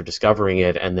amateur discovering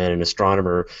it and then an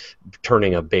astronomer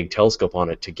turning a big telescope on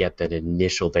it to get that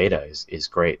initial data is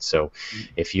great. So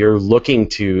if you're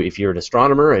an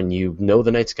astronomer and you know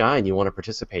the night sky and you want to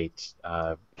participate,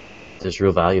 there's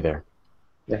real value there.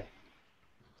 Yeah.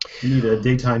 You need a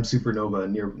daytime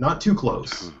supernova near, not too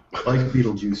close, like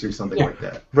Betelgeuse or something like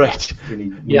that. Right.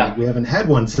 We haven't had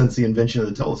one since the invention of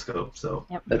the telescope, so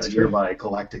that's a nearby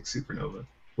galactic supernova.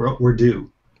 We're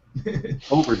due.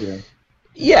 Overdue.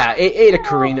 Yeah, Eta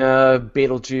Carina,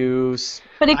 Betelgeuse.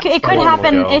 But it could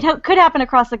happen. It could happen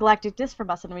across the galactic disk from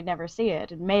us, and we'd never see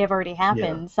it. It may have already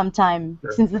happened sometime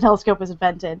since the telescope was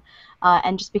invented,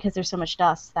 and just because there's so much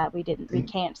dust that we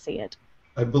can't see it.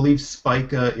 I believe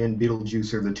Spica and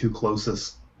Betelgeuse are the two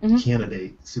closest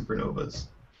candidate supernovas,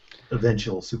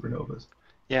 eventual supernovas.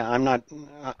 Yeah, I'm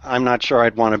not sure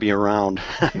I'd want to be around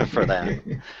for that.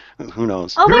 Who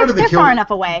knows? Oh, they're far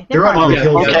enough away. They're out of the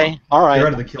kill zone. Okay, all right. They're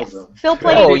out of the kill zone. Phil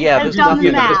played has done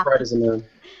the math.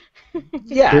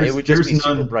 Yeah, it would just be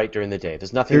super bright during the day.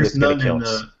 There's nothing that's going to kill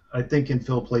us. I think in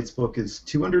Phil Plate's book is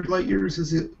 200 light years.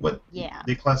 Is it what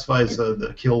they classify as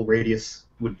the kill radius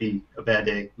would be a bad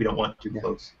day? We don't want too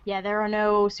close. Yeah, there are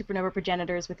no supernova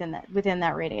progenitors within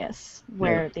that radius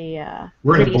where the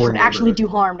We're radiation would actually do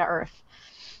harm to Earth.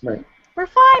 Right. We're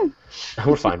fine.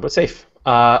 We're fine. We're safe.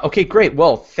 Okay, great.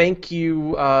 Well, thank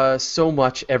you so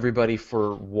much, everybody,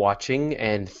 for watching,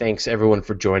 and thanks, everyone,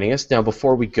 for joining us. Now,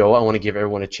 before we go, I want to give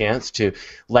everyone a chance to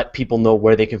let people know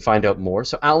where they can find out more.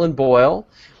 So, Alan Boyle,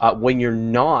 when you're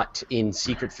not in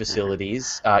secret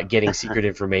facilities getting secret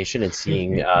information and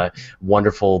seeing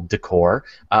wonderful decor,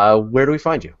 where do we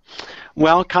find you?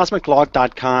 Well,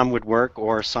 cosmiclog.com would work,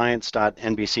 or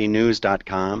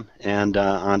science.nbcnews.com, and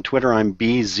on Twitter I'm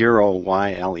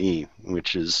B0YLE,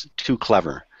 which is too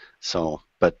clever. So,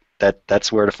 but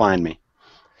that's where to find me.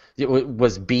 It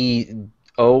was BOYLE?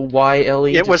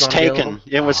 It was taken.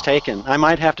 It was taken. I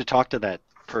might have to talk to that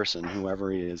person,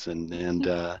 whoever he is,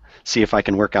 and see if I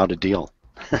can work out a deal.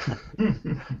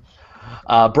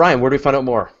 Brian, where do we find out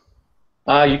more?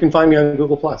 You can find me on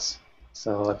Google+.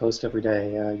 So I post every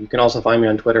day. You can also find me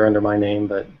on Twitter under my name,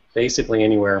 but basically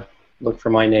anywhere. Look for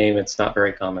my name. It's not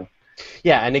very common.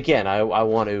 Yeah, and again, I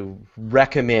want to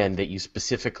recommend that you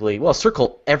specifically, well,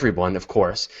 circle everyone, of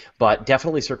course, but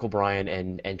definitely circle Brian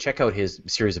and check out his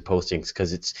series of postings,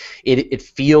 because it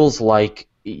feels like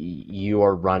you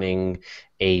are running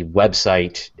a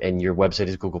website, and your website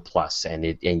is Google+,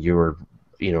 and you're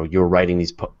writing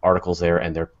these articles there,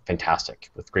 and they're fantastic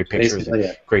with great pictures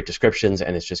and great descriptions,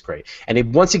 and it's just great.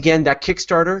 And once again, that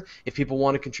Kickstarter, if people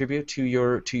want to contribute to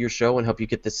your show and help you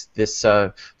get this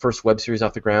first web series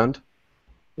off the ground,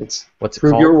 what's it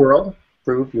called?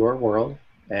 Prove Your World,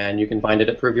 and you can find it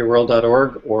at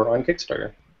proveyourworld.org or on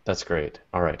Kickstarter. That's great.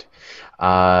 All right.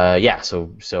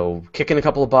 So kick in a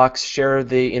couple of bucks, share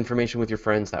the information with your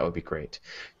friends. That would be great.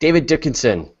 David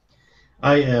Dickinson.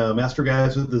 I am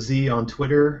AstroGuys with the Z on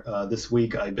Twitter. This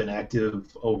week I've been active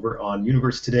over on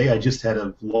Universe Today. I just had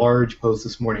a large post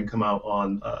this morning come out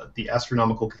on the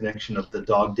astronomical connection of the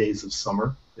dog days of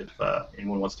summer. If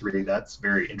anyone wants to read that, it's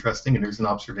very interesting, and there's an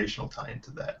observational tie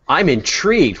into that. I'm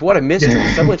intrigued. What a mystery.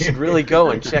 Someone should really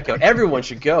go and check out. Everyone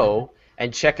should go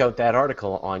and check out that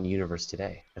article on Universe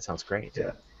Today. That sounds great.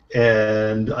 Yeah.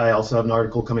 And I also have an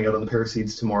article coming out on the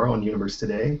Paraseids tomorrow on Universe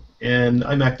Today. And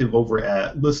I'm active over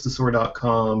at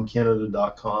listosaur.com,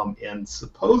 Canada.com, and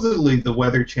supposedly the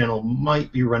Weather Channel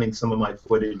might be running some of my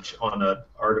footage on an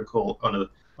article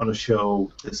on a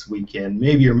show this weekend.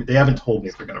 Maybe they haven't told me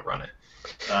if they're going to run it.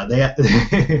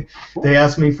 They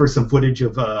asked me for some footage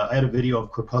of. I had a video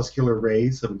of crepuscular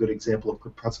rays, of a good example of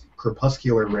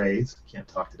crepuscular rays. Can't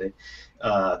talk today.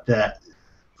 That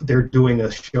they're doing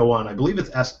a show on. I believe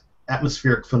it's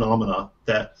atmospheric phenomena.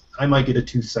 That I might get a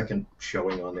 2-second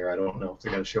showing on there. I don't know if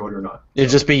they're going to show it or not.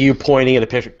 It'll just be you pointing at a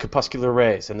picture, crepuscular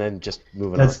rays, and then just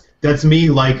moving on. That's me,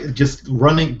 like, just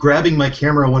grabbing my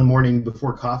camera one morning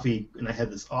before coffee, and I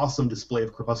had this awesome display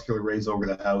of crepuscular rays over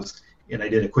the house, and I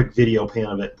did a quick video pan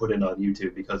of it, put it on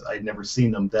YouTube, because I'd never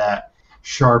seen them that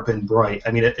sharp and bright.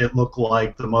 I mean, it looked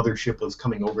like the mothership was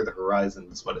coming over the horizon.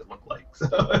 Is what it looked like. So,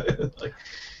 like,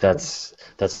 that's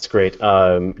great.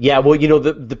 Yeah, well, you know,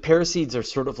 the Perseids are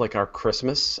sort of like our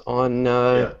Christmas on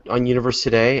Universe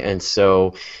Today, and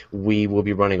so we will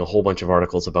be running a whole bunch of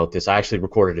articles about this. I actually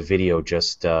recorded a video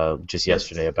just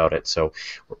yesterday about it, so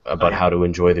about how to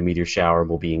enjoy the meteor shower, and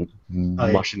we'll be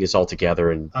mushing this all together.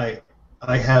 And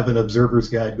I have an observer's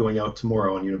guide going out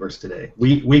tomorrow on Universe Today.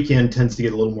 Weekend tends to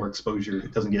get a little more exposure.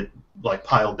 It doesn't get like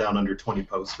piled down under 20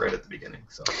 posts right at the beginning.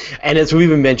 So. And as we've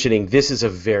been mentioning, this is a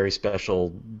very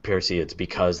special Perseids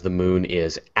because the moon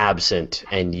is absent,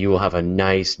 and you will have a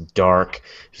nice dark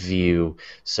view.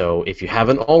 So if you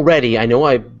haven't already, I know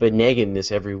I've been nagging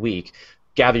this every week,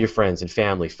 gather your friends and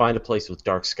family, find a place with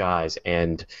dark skies,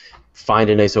 and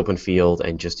find a nice open field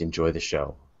and just enjoy the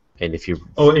show. And if you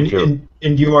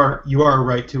and you are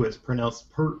right too. It's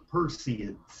pronounced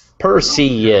Perseids.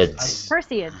 Perseids.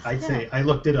 Perseids. I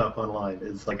looked it up online.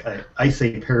 It's like I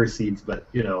say Perseids, but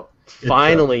you know.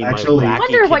 Finally, actually, my wacky I wonder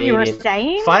Canadian, what you were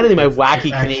saying. Finally, my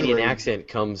wacky Canadian accent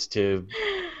comes to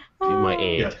my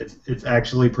aid. Yeah, it's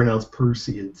actually pronounced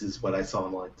Perseids, is what I saw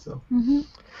online. So. Mm-hmm.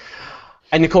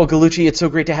 And Nicole Gallucci, it's so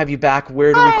great to have you back.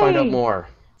 Where do we find out more?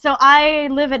 So I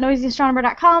live at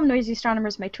noisyastronomer.com. Noisy Astronomer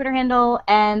is my Twitter handle,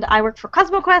 and I work for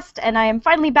CosmoQuest, and I am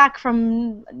finally back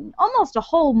from almost a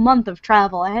whole month of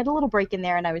travel. I had a little break in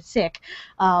there, and I was sick.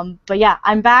 But yeah,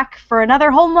 I'm back for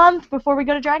another whole month before we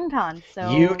go to DragonCon.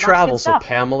 So you travel, so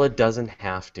Pamela doesn't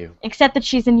have to. Except that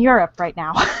she's in Europe right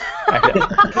now.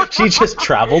 She just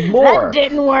traveled more. That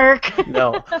didn't work.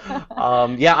 No.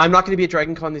 Yeah, I'm not going to be at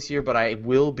DragonCon this year, but I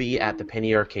will be at the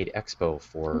Penny Arcade Expo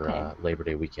for Labor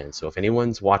Day weekend. So if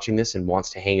anyone's watching this and wants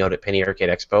to hang out at Penny Arcade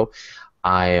Expo,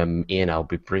 I am in. I'll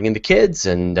be bringing the kids,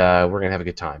 and we're going to have a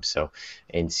good time. So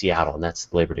in Seattle, and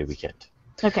that's Labor Day weekend.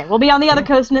 Okay, we'll be on the other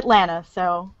coast in Atlanta,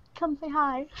 so come say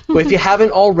hi. Well, if you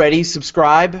haven't already,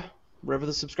 subscribe. Wherever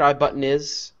the subscribe button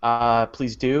is,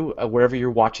 please do. Wherever you're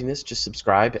watching this, just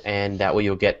subscribe, and that way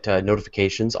you'll get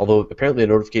notifications. Although apparently the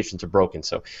notifications are broken,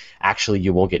 so actually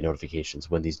you won't get notifications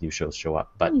when these new shows show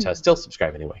up. But still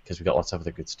subscribe anyway, because we've got lots of other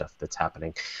good stuff that's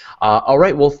happening. All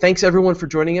right, well, thanks everyone for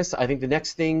joining us. I think the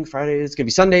next thing, Friday, is going to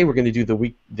be Sunday. We're going to do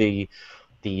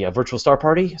the virtual star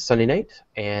party Sunday night,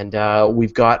 and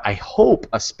we've got, I hope,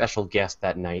 a special guest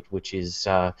that night, which is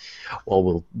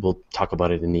well, we'll talk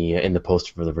about it in the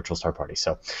post for the virtual star party.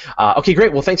 So okay,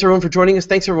 great. Well, thanks everyone for joining us.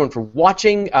 Thanks everyone for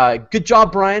watching. Good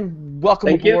job, Brian. Welcome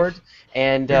aboard,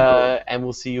 and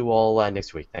we'll see you all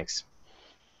next week. Thanks.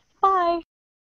 Bye.